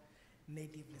not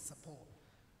natively support.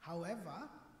 However,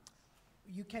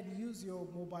 you can use your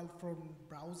mobile phone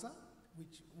browser,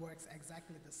 which works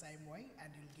exactly the same way,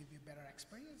 and it'll give you better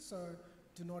experience. So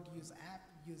do not use app,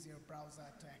 use your browser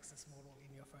to access Moodle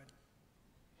in your phone.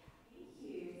 Thank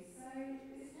you. So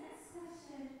this next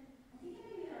question, I think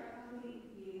maybe there are a couple of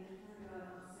you that can go and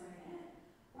answer it.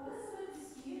 What are some of the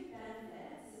student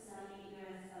benefits of studying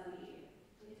at UNSW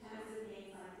in terms of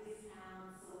things like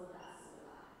discounts or that sort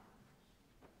of life?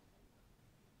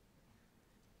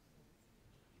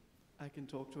 I can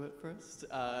talk to it first.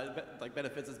 Like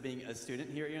benefits as being a student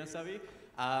here at UNSW.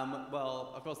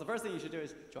 Well, of course, the first thing you should do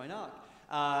is join ARC.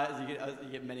 You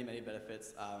get many, many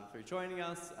benefits through joining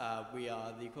us. We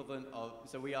are the equivalent of,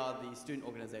 so we are the student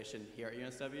organization here at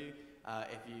UNSW.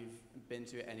 If you've been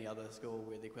to any other school,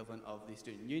 we're the equivalent of the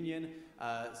student union.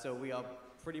 So we are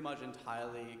pretty much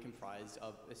entirely comprised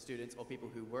of students or people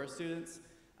who were students.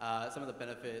 Some of the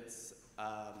benefits,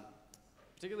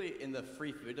 particularly in the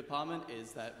free food department,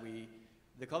 is that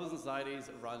the clubs and societies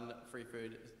run free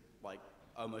food like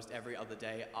almost every other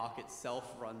day. ARC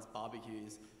itself runs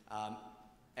barbecues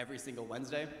every single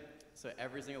Wednesday. So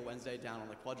every single Wednesday down on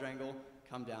the quadrangle,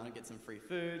 come down and get some free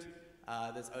food.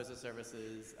 There's also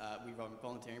services, we run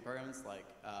volunteering programs like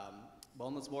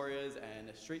Wellness Warriors and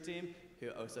a street team who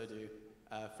also do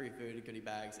free food, goodie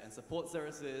bags, and support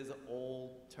services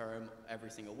all term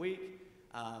every single week.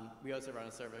 We also run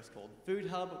a service called Food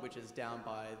Hub, which is down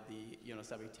by the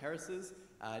UNSW terraces,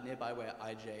 nearby where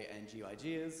IJ and GIG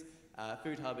is.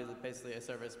 Food Hub is basically a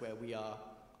service where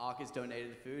ARC is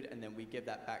donated food, and then we give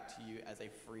that back to you as a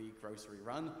free grocery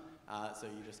run. So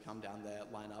you just come down there,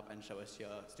 line up, and show us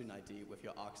your student ID with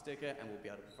your ARC sticker, and we'll be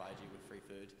able to provide you with free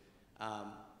food.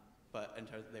 But in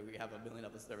terms of we have a million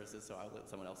other services, so I'll let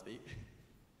someone else speak.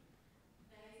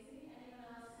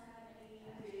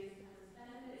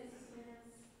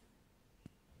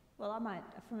 Well, I might,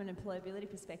 from an employability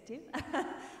perspective,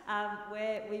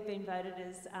 we've been voted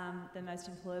as the most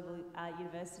employable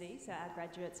university, so our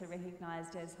graduates are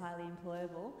recognised as highly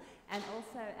employable, and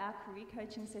also our career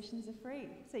coaching sessions are free,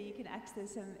 so you can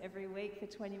access them every week for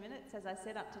 20 minutes, as I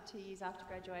said, up to 2 years after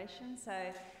graduation. So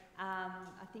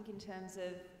I think in terms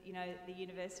of the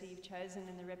university you've chosen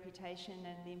and the reputation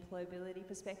and the employability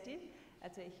perspective,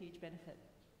 that's a huge benefit.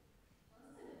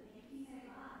 Awesome, thank you so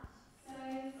much. So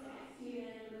next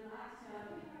student would like to know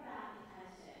a bit more about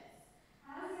internships.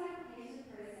 How is the application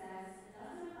process and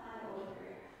does it apply to all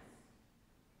programs?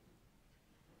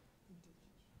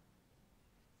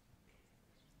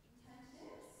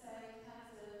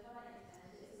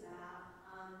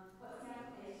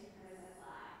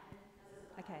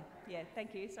 Yeah,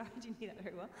 thank you. Sorry, I didn't hear that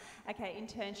very well. Okay,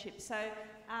 internship. So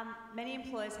many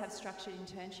employers have structured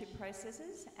internship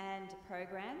processes and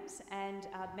programs, and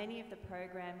many of the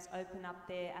programs open up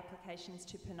their applications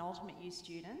to penultimate year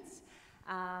students,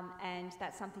 and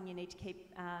that's something you need to keep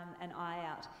an eye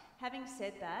out. Having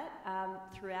said that,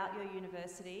 throughout your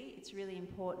university, it's really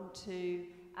important to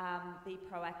be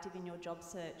proactive in your job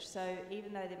search. So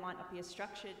even though there might not be a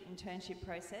structured internship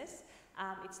process,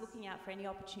 it's looking out for any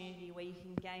opportunity where you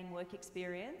can gain work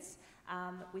experience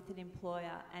with an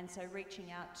employer, and so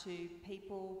reaching out to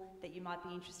people that you might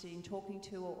be interested in talking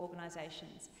to or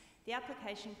organisations. The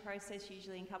application process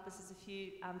usually encompasses a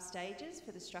few stages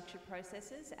for the structured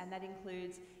processes, and that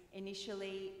includes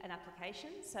initially an application,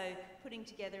 so putting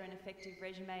together an effective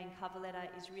resume and cover letter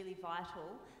is really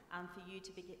vital for you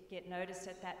to get noticed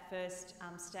at that first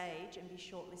stage and be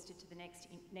shortlisted to the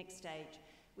next stage,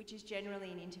 which is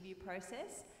generally an interview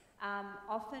process.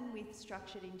 Often with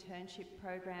structured internship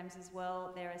programs as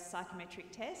well, there are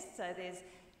psychometric tests, so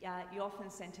you're often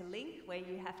sent a link where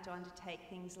you have to undertake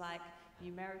things like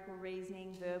numerical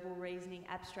reasoning, verbal reasoning,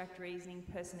 abstract reasoning,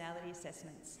 personality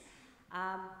assessments.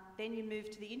 Then you move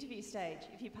to the interview stage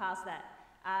if you pass that.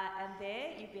 And there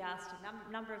you'd be asked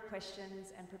a number of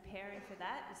questions, and preparing for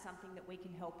that is something that we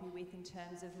can help you with in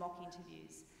terms of mock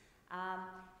interviews.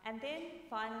 And then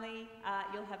finally,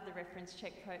 you'll have the reference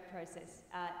check process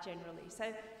generally.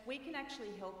 So we can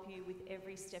actually help you with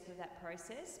every step of that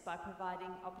process by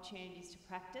providing opportunities to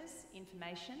practice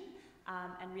information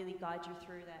and really guide you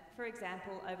through that. For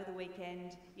example, over the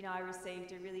weekend, I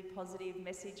received a really positive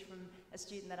message from a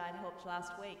student that I'd helped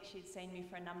last week. She'd seen me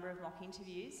for a number of mock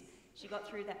interviews. She got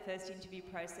through that first interview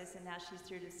process, and now she's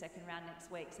through to the second round next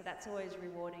week. So that's always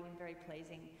rewarding and very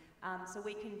pleasing. So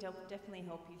we can definitely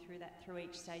help you through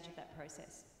each stage of that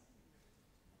process.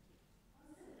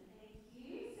 Awesome, thank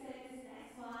you. So this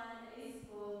next one is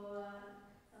for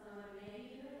someone with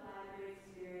maybe a library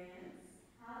experience.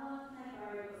 How long can I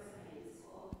borrow books and pages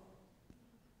for?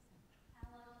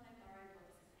 How long can I borrow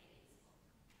books and pages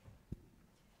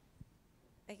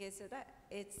for? Okay, so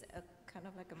it's a kind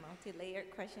of like a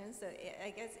multi-layered question. So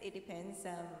I guess it depends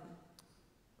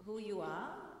who you are.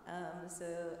 So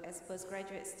as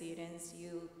postgraduate students,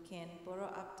 you can borrow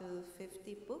up to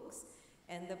 50 books,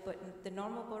 and the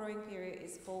normal borrowing period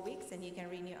is 4 weeks, and you can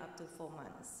renew up to 4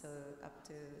 months, so up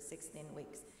to 16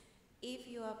 weeks. If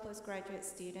you are postgraduate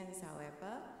students,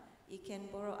 however, you can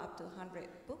borrow up to 100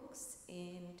 books,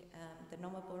 and the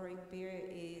normal borrowing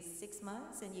period is 6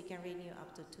 months, and you can renew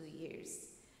up to 2 years.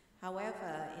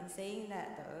 However, in saying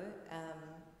that though,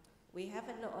 we have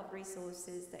a lot of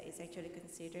resources that is actually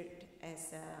considered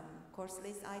as course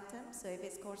list items. So if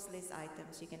it's course list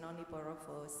items, you can only borrow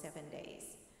for 7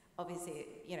 days. Obviously,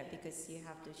 because you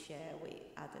have to share with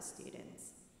other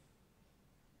students.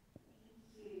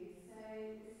 Thank you. So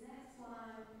this next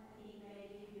one, I think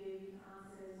maybe you can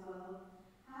answer as well.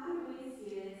 How do we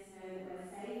students know that we're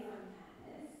safe on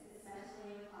campus, especially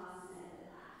when classes end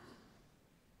at night?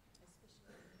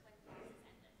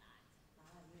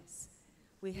 Yes.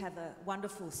 We have a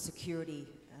wonderful security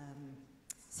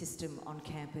system on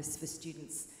campus for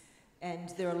students, and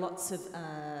there are lots of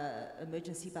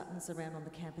emergency buttons around on the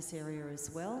campus area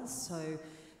as well, so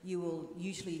you will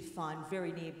usually find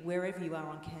very near wherever you are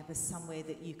on campus somewhere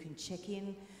that you can check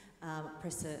in,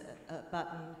 press a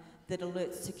button that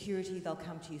alerts security. They'll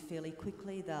come to you fairly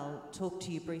quickly, they'll talk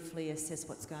to you briefly, assess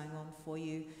what's going on for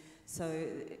you. So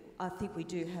I think we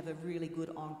do have a really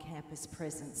good on-campus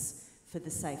presence for the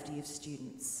safety of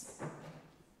students.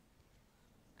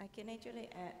 I can actually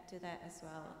add to that as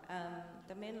well.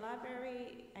 The main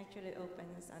library actually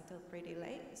opens until pretty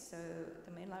late. So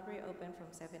the main library opens from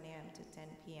 7 a.m. to 10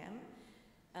 p.m.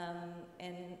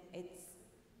 And it's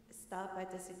staffed by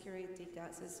the security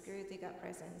guard. So security guard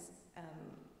presence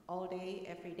all day,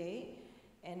 every day.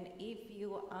 And if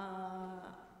you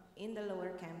are in the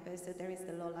lower campus, so there is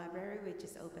the law library, which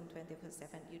is open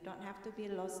 24/7. You don't have to be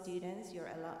law students.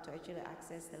 You're allowed to actually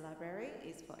access the library.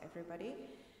 It's for everybody.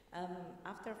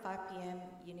 After 5 p.m.,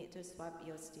 you need to swipe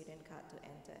your student card to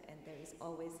enter, and there is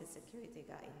always a security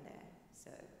guard in there.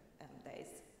 So there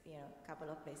is, a couple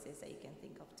of places that you can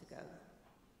think of to go.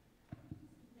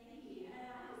 Thank you. And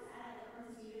I just add that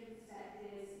from a student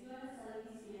perspective,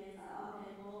 UNSW students are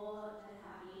often more than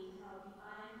happy to help you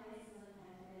find places on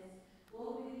campus,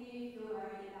 walk with you if you're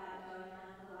worried about going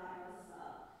down the right or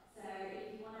stop. So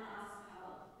if you want to ask for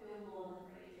help, feel more than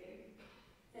free to.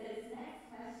 So this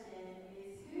next question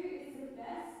is, who is the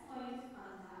best point of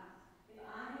contact if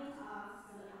I need to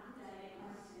ask some academic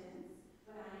questions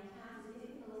when I encounter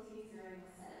difficulties during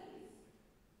my studies?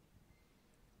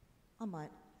 I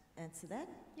might answer that?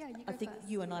 Yeah, you go I think first.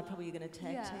 you and I probably are going to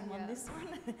tag team on this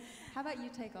one. How about you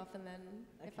take off, and then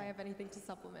if I Okay. have anything to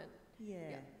supplement.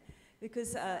 Yeah.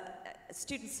 Because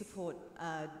student support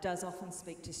does often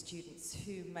speak to students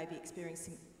who may be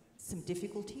experiencing some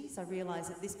difficulties. I realise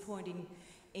at this point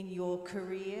in your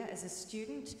career as a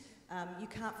student, you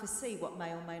can't foresee what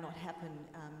may or may not happen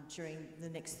during the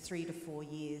next 3 to 4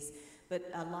 years. But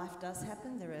life does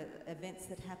happen. There are events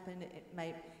that happen. It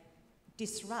may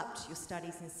disrupt your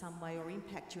studies in some way or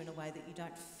impact you in a way that you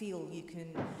don't feel you can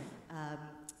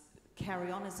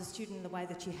carry on as a student in the way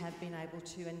that you have been able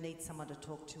to, and need someone to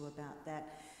talk to about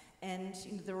that. And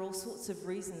there are all sorts of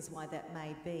reasons why that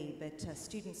may be, but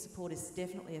student support is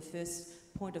definitely a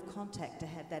first point of contact to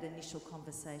have that initial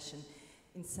conversation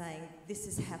in saying, this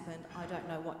has happened, I don't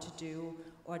know what to do,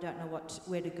 or I don't know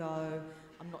where to go,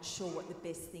 I'm not sure what the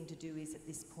best thing to do is at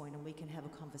this point, and we can have a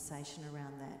conversation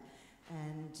around that.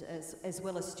 And as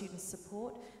well as student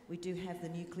support, we do have the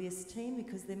nucleus team,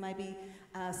 because there may be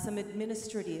some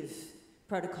administrative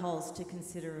protocols to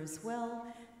consider as well,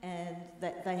 and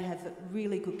that they have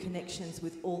really good connections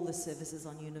with all the services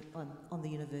on the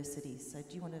university. So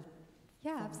do you want to?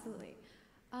 Yeah, absolutely.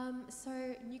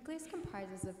 So Nucleus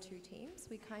comprises of 2 teams.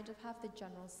 We kind of have the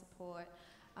general support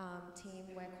team,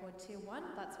 we're called Tier 1,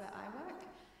 that's where I work,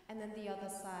 and then the other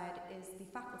side is the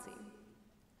faculty.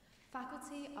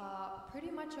 Faculty are pretty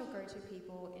much your go-to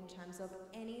people in terms of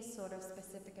any sort of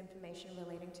specific information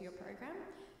relating to your program.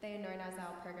 They are known as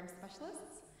our program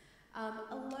specialists.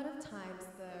 A lot of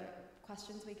times the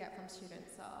questions we get from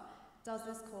students are, does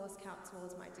this course count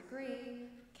towards my degree?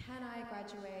 Can I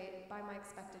graduate by my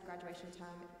expected graduation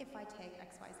term if I take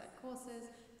XYZ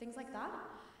courses? Things like that.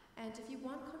 And if you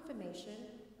want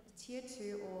confirmation, Tier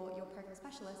 2 or your program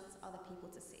specialists are the people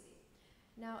to see.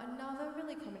 Now, another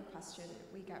really common question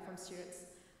we get from students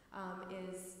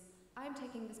is, I'm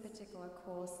taking this particular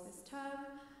course this term,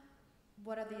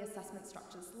 what are the assessment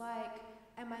structures like?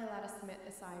 Am I allowed to submit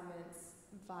assignments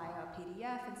via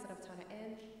PDF instead of turn it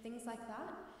in? Things like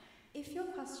that. If your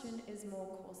question is more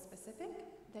course specific,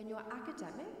 then your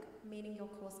academic, meaning your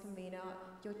course convener,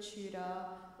 your tutor,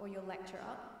 or your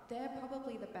lecturer, they're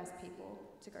probably the best people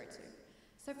to go to.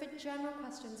 So for general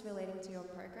questions relating to your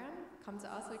program, come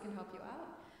to us, we can help you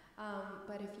out.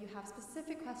 But if you have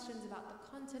specific questions about the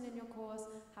content in your course,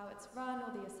 how it's run, or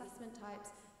the assessment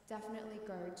types, definitely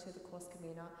go to the course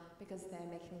convener, because they're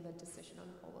making the decision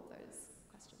on all of those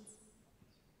questions.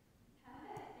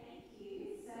 Perfect, thank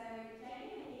you. So,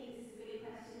 Jamie, I think this is a good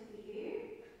question for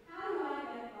you. How do I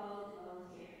get involved in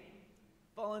volunteering?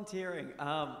 Volunteering,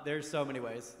 there's so many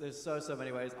ways. There's so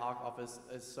many ways. ARC offers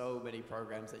so many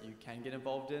programs that you can get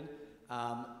involved in.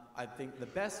 I think the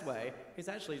best way is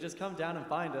actually just come down and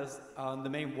find us on the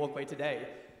main walkway today.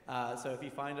 So if you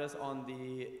find us on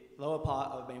the lower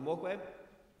part of the main walkway,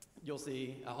 you'll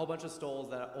see a whole bunch of stalls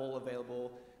that are all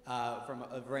available from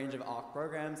a range of ARC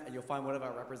programs, and you'll find one of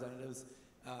our representatives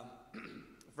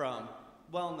from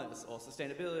wellness or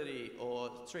sustainability or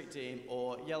street team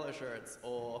or yellow shirts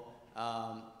or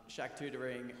shack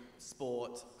tutoring,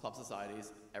 sport, club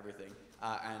societies, everything.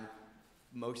 And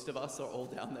most of us are all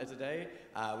down there today.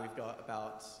 We've got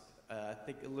about, I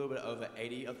think a little bit over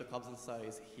 80 of the clubs and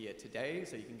societies here today,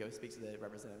 so you can go speak to their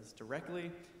representatives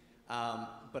directly.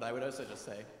 But I would also just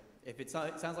say, if it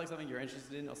sounds like something you're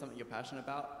interested in or something you're passionate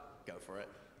about, go for it.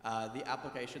 The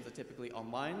applications are typically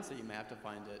online, so you may have to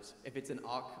find it. If it's an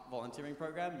ARC volunteering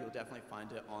program, you'll definitely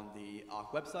find it on the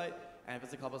ARC website. And if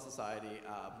it's a club or society,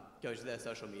 go to their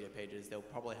social media pages. They'll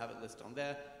probably have it listed on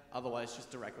there. Otherwise, just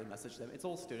directly message them. It's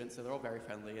all students, so they're all very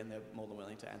friendly, and they're more than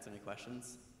willing to answer any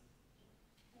questions.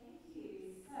 Thank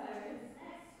you. So, this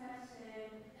next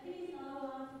question, I think it's another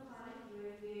one for quite a few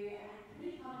of you, and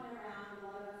pretty common around a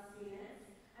lot of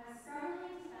students. I'm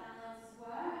struggling to balance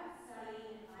work,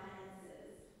 study, and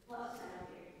finances. What should I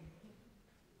do?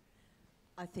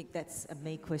 I think that's a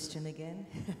me question again.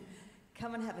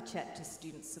 Come and have a chat to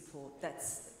student support.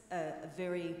 That's a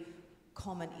very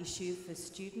common issue for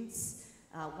students.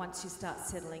 Once you start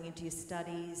settling into your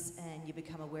studies and you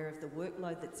become aware of the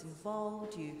workload that's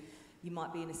involved, you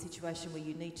might be in a situation where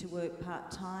you need to work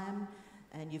part-time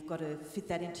and you've got to fit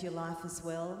that into your life as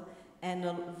well. And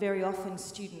very often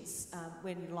students,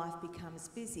 when life becomes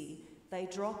busy, they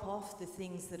drop off the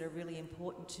things that are really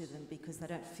important to them because they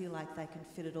don't feel like they can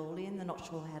fit it all in. They're not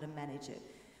sure how to manage it.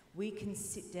 We can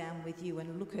sit down with you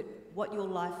and look at what your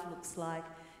life looks like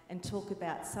and talk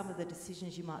about some of the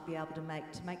decisions you might be able to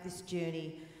make this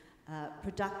journey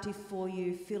productive for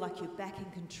you, feel like you're back in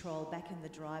control, back in the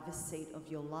driver's seat of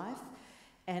your life.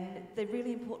 And they're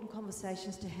really important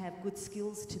conversations to have, good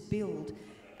skills to build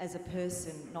as a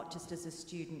person, not just as a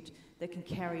student, that can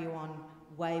carry you on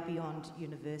way beyond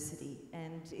university.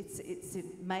 And it's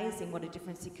amazing what a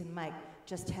difference it can make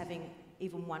just having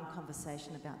even one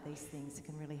conversation about these things. It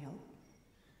can really help.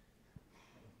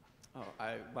 Oh,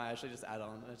 I might actually just add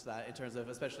on to that in terms of,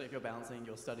 especially if you're balancing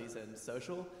your studies and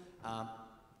social,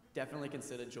 definitely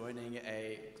consider joining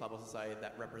a club or society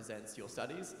that represents your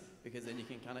studies, because then you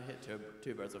can kind of hit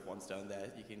two birds with one stone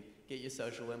there. You can get your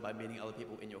social in by meeting other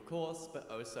people in your course, but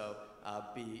also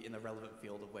be in the relevant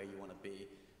field of where you want to be.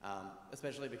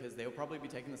 Especially because they will probably be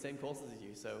taking the same courses as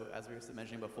you. So as we were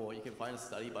mentioning before, you can find a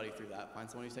study buddy through that, find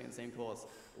someone who's taking the same course,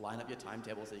 line up your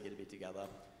timetable so you get to be together.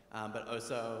 But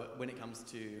also, when it comes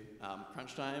to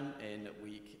crunch time in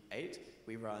week 8,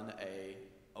 we run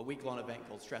a week-long event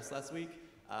called Stress Less Week.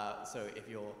 So if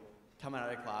you're coming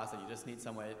out of class and you just need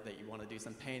somewhere that you want to do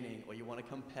some painting, or you want to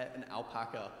come pet an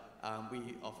alpaca,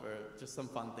 we offer just some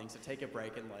fun things to take a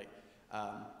break and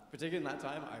particularly in that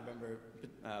time, I remember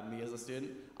me as a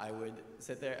student, I would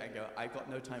sit there and go, I've got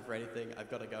no time for anything, I've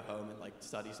got to go home and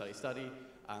study.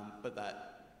 But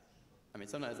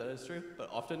sometimes that is true, but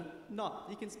often not.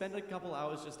 You can spend a couple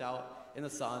hours just out in the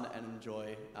sun and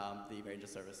enjoy the range of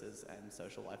services and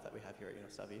social life that we have here at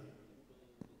UNSW.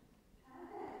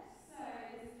 Perfect. So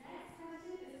this next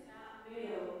question is about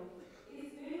Moodle.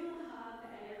 Is Moodle the hub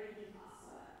for everything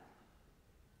classwork?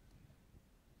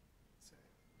 So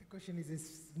the question is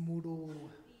Moodle? The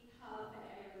hub for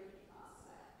everything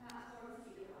classwork. Perhaps more of a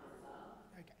student one as well.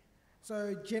 Okay.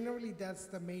 So generally that's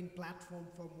the main platform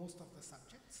for most of the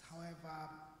subjects. However,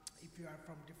 if you are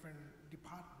from different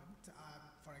department,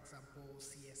 for example,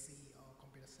 CSE or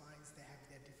computer science, they have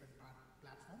their different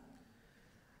platform.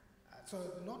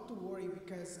 So not to worry,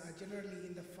 because generally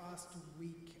in the first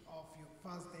day of your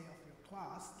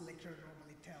class, the lecturer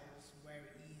normally tells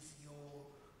where is your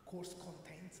course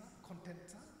contents are.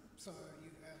 So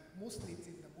mostly it's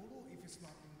in the Moodle. If it's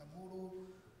not in the Moodle,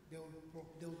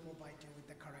 they'll provide you with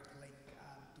the correct link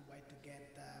to where to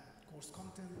get the course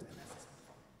content and assessment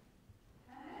from.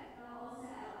 Perfect. I'll also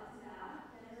add on to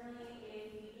that. Generally,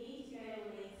 if you need to go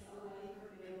to links away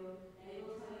from Moodle, they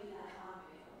will tell you that on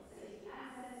Moodle. So if you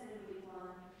access it in week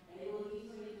 1, they will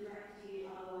usually direct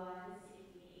you otherwise if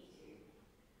you need to.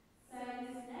 So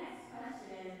this next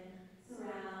question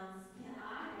surrounds, can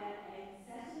I get a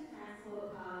session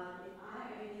transport card if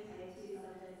I only take 2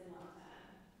 subjects in 1 term?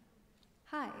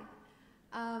 Hi.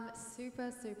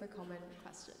 Super common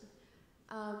question.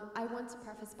 I want to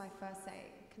preface by first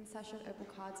saying concession opal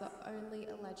cards are only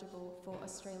eligible for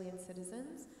Australian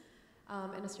citizens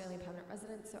and Australian permanent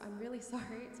residents, so I'm really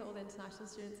sorry to all the international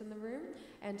students in the room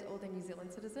and all the New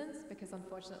Zealand citizens, because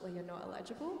unfortunately you're not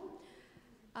eligible.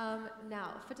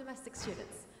 Now, for domestic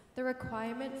students, the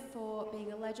requirement for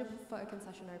being eligible for a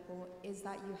concession opal is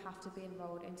that you have to be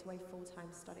enrolled into a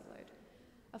full-time study load.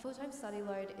 A full-time study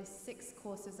load is 6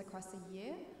 courses across a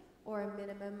year, or a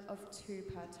minimum of 2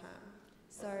 per term.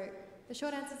 So the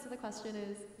short answer to the question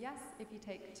is yes, if you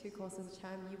take 2 courses a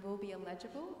term, you will be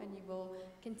eligible and you will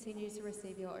continue to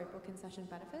receive your opal concession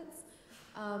benefits.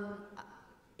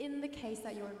 In the case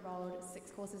that you're enrolled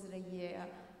 6 courses in a year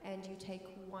and you take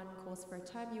 1 course for a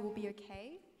term, you will be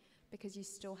okay because you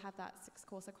still have that 6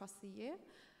 course across the year.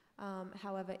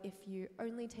 However, if you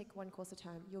only take 1 course a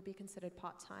term, you'll be considered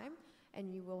part-time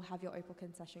and you will have your opal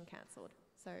concession cancelled.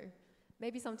 So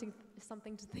maybe something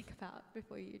to think about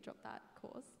before you drop that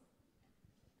course.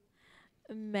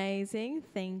 Amazing,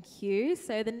 thank you.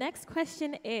 So the next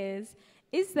question is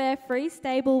there free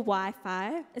stable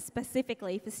Wi-Fi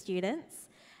specifically for students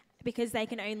because they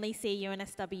can only see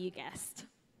UNSW guest?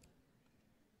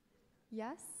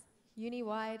 Yes,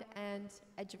 Uni-Wide and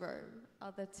EdgeRoam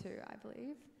are the 2, I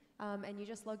believe. And you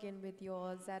just log in with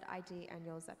your ZID and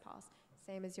your ZPass,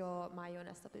 same as your My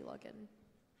UNSW login.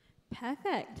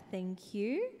 Perfect, thank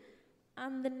you.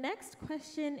 The next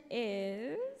question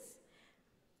is,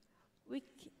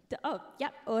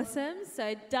 awesome.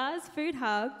 So does Food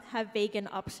Hub have vegan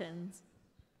options?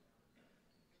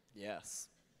 Yes,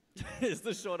 is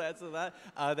the short answer to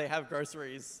that. They have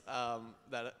groceries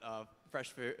that are fresh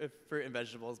fruit and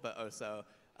vegetables, but also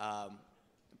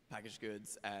packaged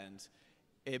goods, and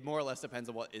it more or less depends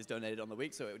on what is donated on the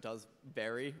week, so it does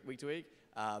vary week to week,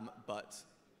 but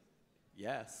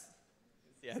yes,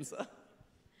 is the answer.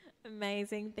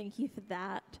 Amazing, thank you for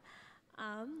that.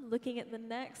 Looking at the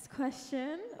next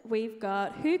question, we've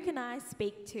got, who can I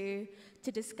speak to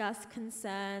discuss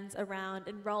concerns around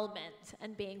enrolment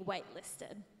and being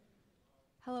waitlisted?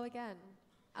 Hello again.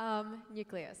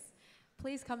 Nucleus.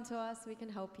 Please come to us, we can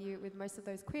help you with most of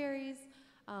those queries.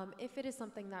 If it is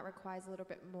something that requires a little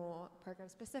bit more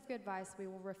program-specific advice, we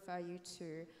will refer you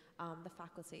to the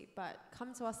faculty. But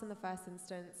come to us in the first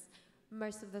instance.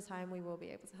 Most of the time, we will be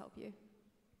able to help you.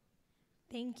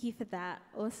 Thank you for that.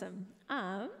 Awesome.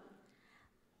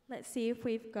 Let's see if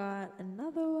we've got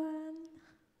another one.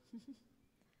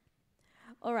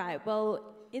 All right,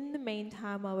 well, in the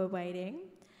meantime, while we're waiting,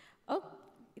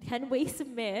 can we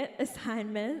submit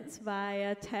assignments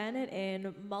via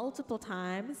Turnitin multiple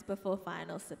times before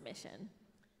final submission?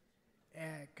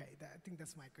 Okay, I think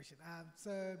that's my question.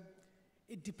 So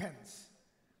it depends.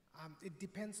 It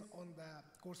depends on the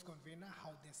course convener,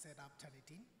 how they set up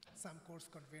Turnitin. Some course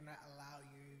convener allow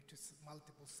you to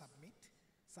multiple submit,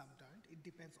 some don't. It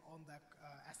depends on the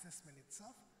assessment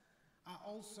itself.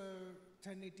 Also,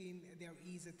 Turnitin, there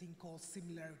is a thing called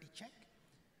similarity check.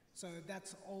 So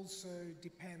that also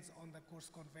depends on the course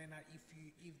convener if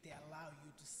they allow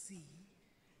you to see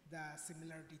the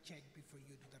similarity check before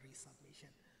you do the resubmission.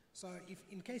 So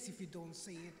in case if you don't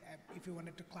see it, if you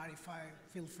wanted to clarify,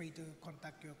 feel free to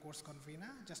contact your course convener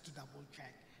just to double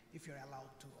check if you're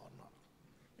allowed to or not.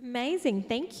 Amazing,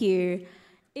 thank you.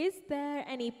 Is there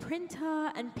any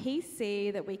printer and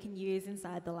PC that we can use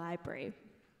inside the library?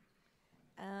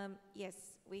 Yes,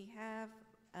 we have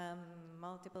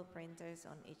multiple printers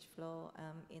on each floor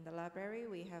in the library.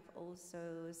 We have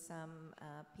also some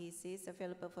PCs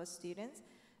available for students,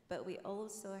 but we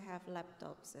also have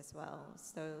laptops as well.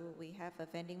 So we have a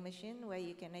vending machine where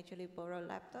you can actually borrow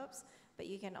laptops, but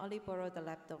you can only borrow the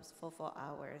laptops for 4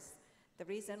 hours. The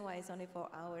reason why it's only 4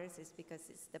 hours is because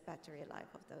it's the battery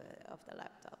life of the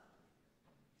laptop.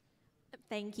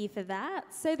 Thank you for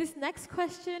that. So this next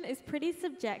question is pretty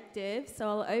subjective, so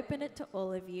I'll open it to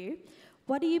all of you.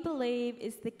 What do you believe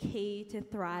is the key to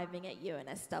thriving at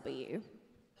UNSW?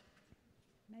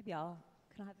 Maybe can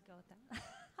I have a go at that? I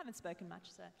haven't spoken much,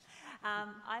 so.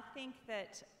 I think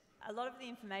that a lot of the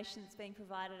information that's being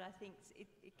provided, I think it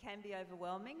can be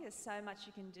overwhelming. There's so much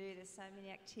you can do, there's so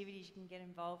many activities you can get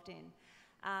involved in.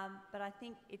 But I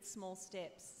think it's small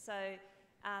steps. So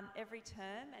every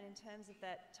term, and in terms of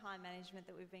that time management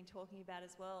that we've been talking about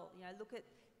as well, look at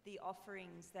the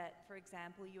offerings that, for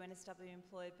example, UNSW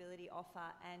Employability offer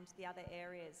and the other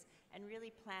areas, and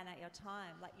really plan out your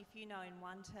time. Like if you know in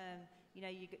one term,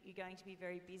 you're going to be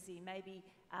very busy, maybe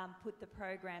put the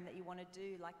program that you want to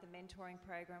do, like the mentoring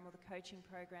program or the coaching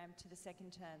program, to the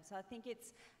second term. So I think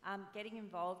it's getting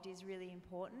involved is really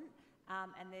important,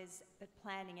 and there's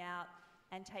planning out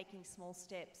and taking small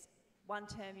steps. One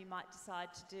term you might decide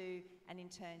to do an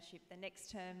internship, the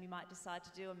next term you might decide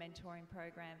to do a mentoring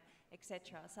program,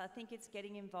 etc. So I think it's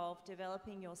getting involved,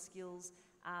 developing your skills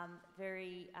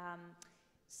very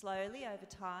slowly over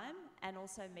time, and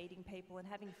also meeting people and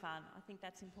having fun. I think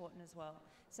that's important as well.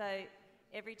 So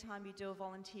every time you do a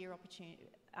volunteer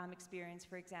experience,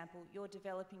 for example, you're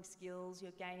developing skills,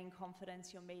 you're gaining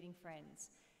confidence, you're meeting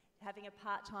friends. Having a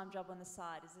part-time job on the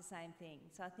side is the same thing.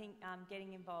 So I think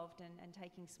getting involved and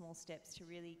taking small steps to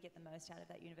really get the most out of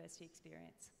that university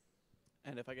experience.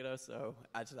 And if I could also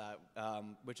add to that,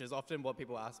 which is often what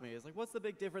people ask me, is like, what's the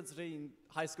big difference between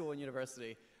high school and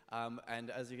university?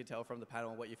 And as you can tell from the panel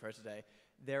and what you've heard today,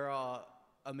 there are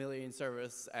a million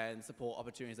service and support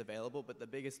opportunities available, but the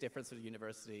biggest difference with the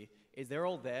university is they're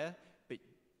all there, but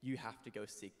you have to go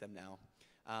seek them now.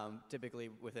 Typically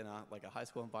within a high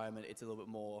school environment, it's a little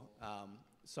bit more,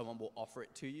 someone will offer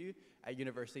it to you. At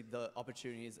university, the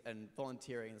opportunities and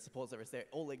volunteering and the support service, they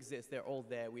all exist, they're all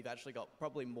there. We've actually got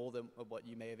probably more than what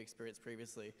you may have experienced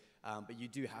previously, but you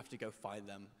do have to go find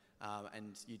them,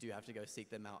 and you do have to go seek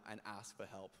them out and ask for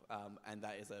help. And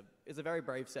that is a very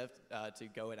brave step to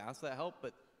go and ask for that help,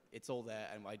 but it's all there,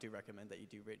 and I do recommend that you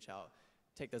do reach out,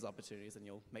 take those opportunities, and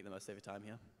you'll make the most of your time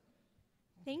here.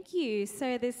 Thank you.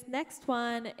 So this next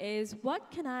one is, what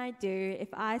can I do if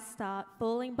I start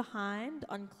falling behind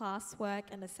on classwork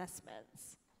and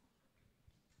assessments?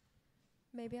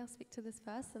 Maybe I'll speak to this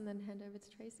first and then hand over to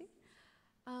Tracy.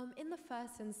 In the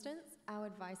first instance, our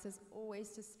advice is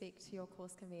always to speak to your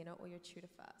course convener or your tutor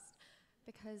first,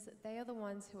 because they are the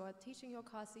ones who are teaching your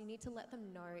class, so you need to let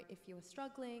them know if you're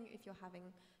struggling, if you're having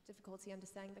difficulty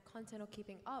understanding the content or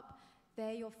keeping up.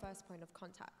 They're your first point of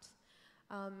contact.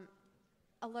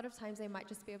 A lot of times they might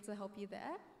just be able to help you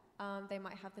there. They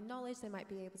might have the knowledge, they might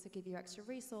be able to give you extra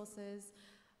resources.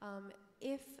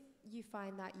 If you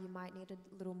find that you might need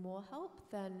a little more help,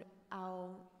 then our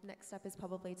next step is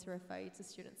probably to refer you to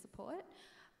student support.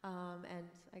 And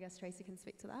I guess Tracy can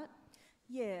speak to that.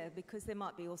 Yeah, because there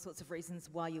might be all sorts of reasons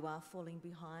why you are falling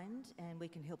behind, and we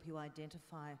can help you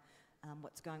identify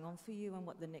what's going on for you and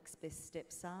what the next best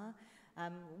steps are.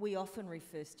 We often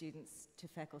refer students to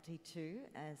faculty too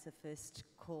as a first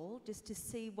call, just to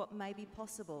see what may be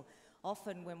possible.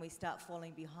 Often when we start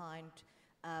falling behind,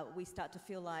 we start to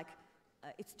feel like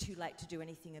it's too late to do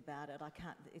anything about it.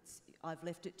 I've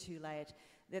left it too late.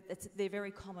 They're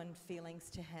very common feelings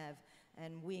to have,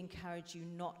 and we encourage you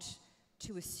not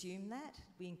to assume that.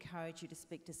 We encourage you to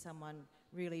speak to someone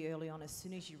really early on as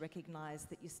soon as you recognise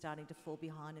that you're starting to fall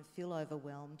behind and feel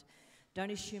overwhelmed. Don't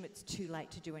assume it's too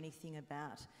late to do anything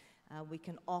about. We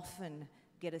can often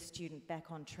get a student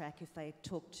back on track if they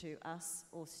talk to us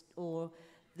or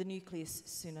the nucleus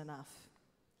soon enough.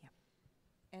 Yep.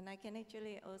 And I can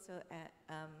actually also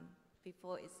add,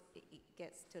 before it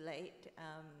gets too late,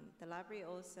 the library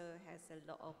also has a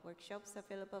lot of workshops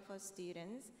available for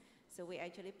students. So we're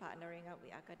actually partnering up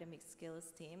with academic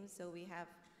skills team. So we have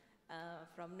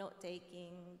from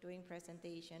note-taking, doing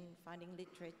presentation, finding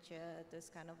literature, those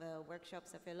kind of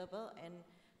workshops available. And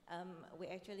we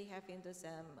actually have in those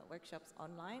workshops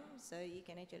online. So you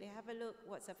can actually have a look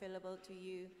what's available to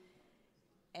you,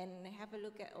 and have a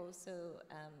look at also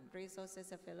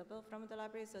resources available from the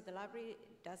library. So the library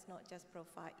does not just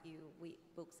provide you with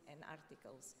books and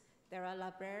articles. There are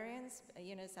librarians,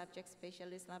 subject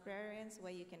specialist librarians,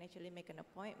 where you can actually make an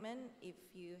appointment. If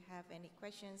you have any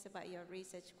questions about your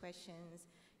research questions,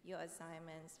 your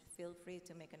assignments, feel free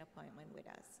to make an appointment with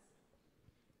us.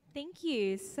 Thank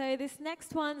you. So this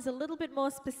next one's a little bit more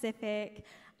specific.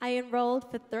 I enrolled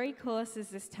for 3 courses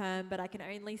this term, but I can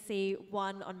only see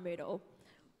 1 on Moodle.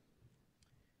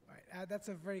 Right, that's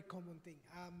a very common thing.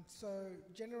 So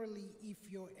generally,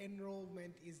 if your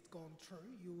enrollment is gone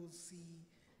through, you will see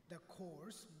the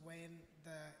course when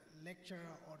the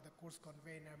lecturer or the course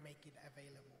convener make it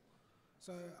available.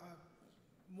 So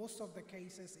most of the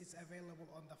cases it's available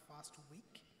on the first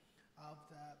week of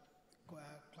the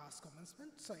class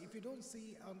commencement. So if you don't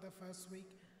see on the first week,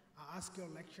 ask your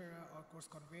lecturer or course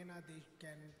convener, they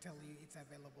can tell you it's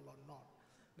available or not.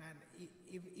 And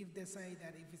if they say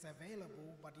that if it's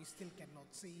available but you still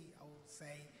cannot see, I would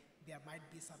say there might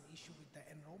be some issue with the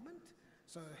enrollment.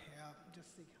 So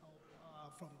just seek help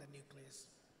from the nucleus.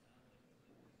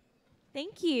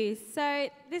 Thank you. So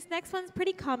this next one's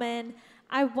pretty common.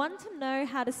 I want to know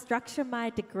how to structure my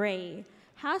degree.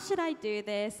 How should I do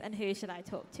this, and who should I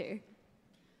talk to?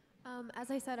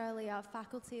 As I said earlier,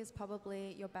 faculty is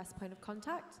probably your best point of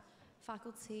contact.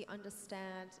 Faculty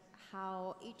understand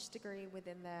how each degree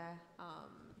within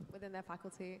their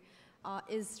faculty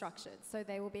is structured. So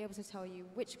they will be able to tell you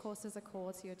which courses are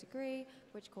core to your degree,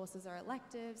 which courses are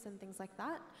electives, and things like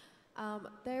that.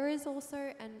 There is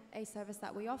also a service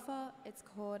that we offer. It's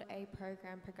called a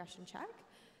program progression check.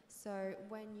 So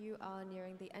when you are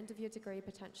nearing the end of your degree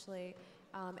potentially,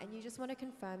 and you just want to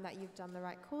confirm that you've done the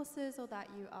right courses or that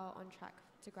you are on track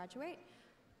to graduate,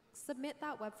 submit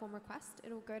that web form request.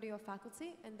 It'll go to your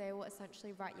faculty, and they will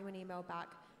essentially write you an email back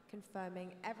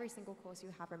confirming every single course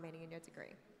you have remaining in your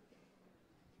degree.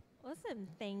 Awesome,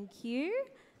 thank you.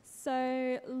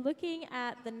 So looking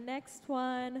at the next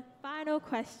one, final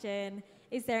question.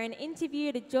 Is there an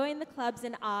interview to join the clubs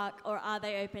in ARC, or are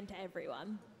they open to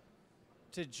everyone?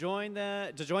 To join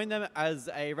them as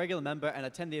a regular member and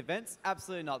attend the events?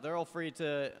 Absolutely not. They're all free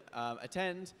to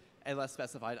attend unless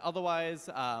specified otherwise.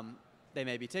 They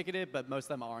may be ticketed, but most of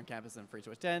them are on campus and free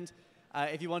to attend.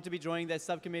 If you want to be joining their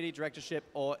subcommittee, directorship,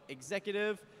 or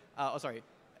executive, a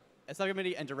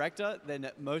subcommittee and director,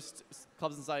 then most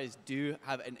clubs and societies do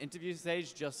have an interview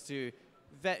stage just to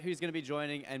vet who's going to be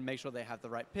joining and make sure they have the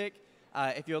right pick.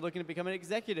 If you're looking to become an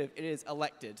executive, it is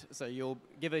elected. So you'll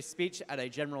give a speech at a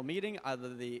general meeting,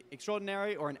 either the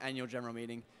extraordinary or an annual general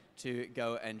meeting, to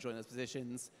go and join those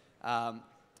positions.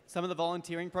 Some of the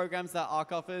volunteering programs that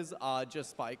ARC offers are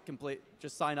just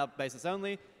sign up basis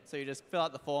only. So you just fill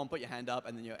out the form, put your hand up,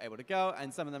 and then you're able to go.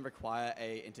 And some of them require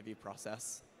an interview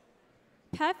process.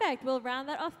 Perfect. We'll round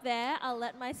that off there. I'll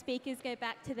let my speakers go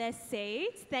back to their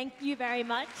seats. Thank you very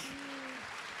much.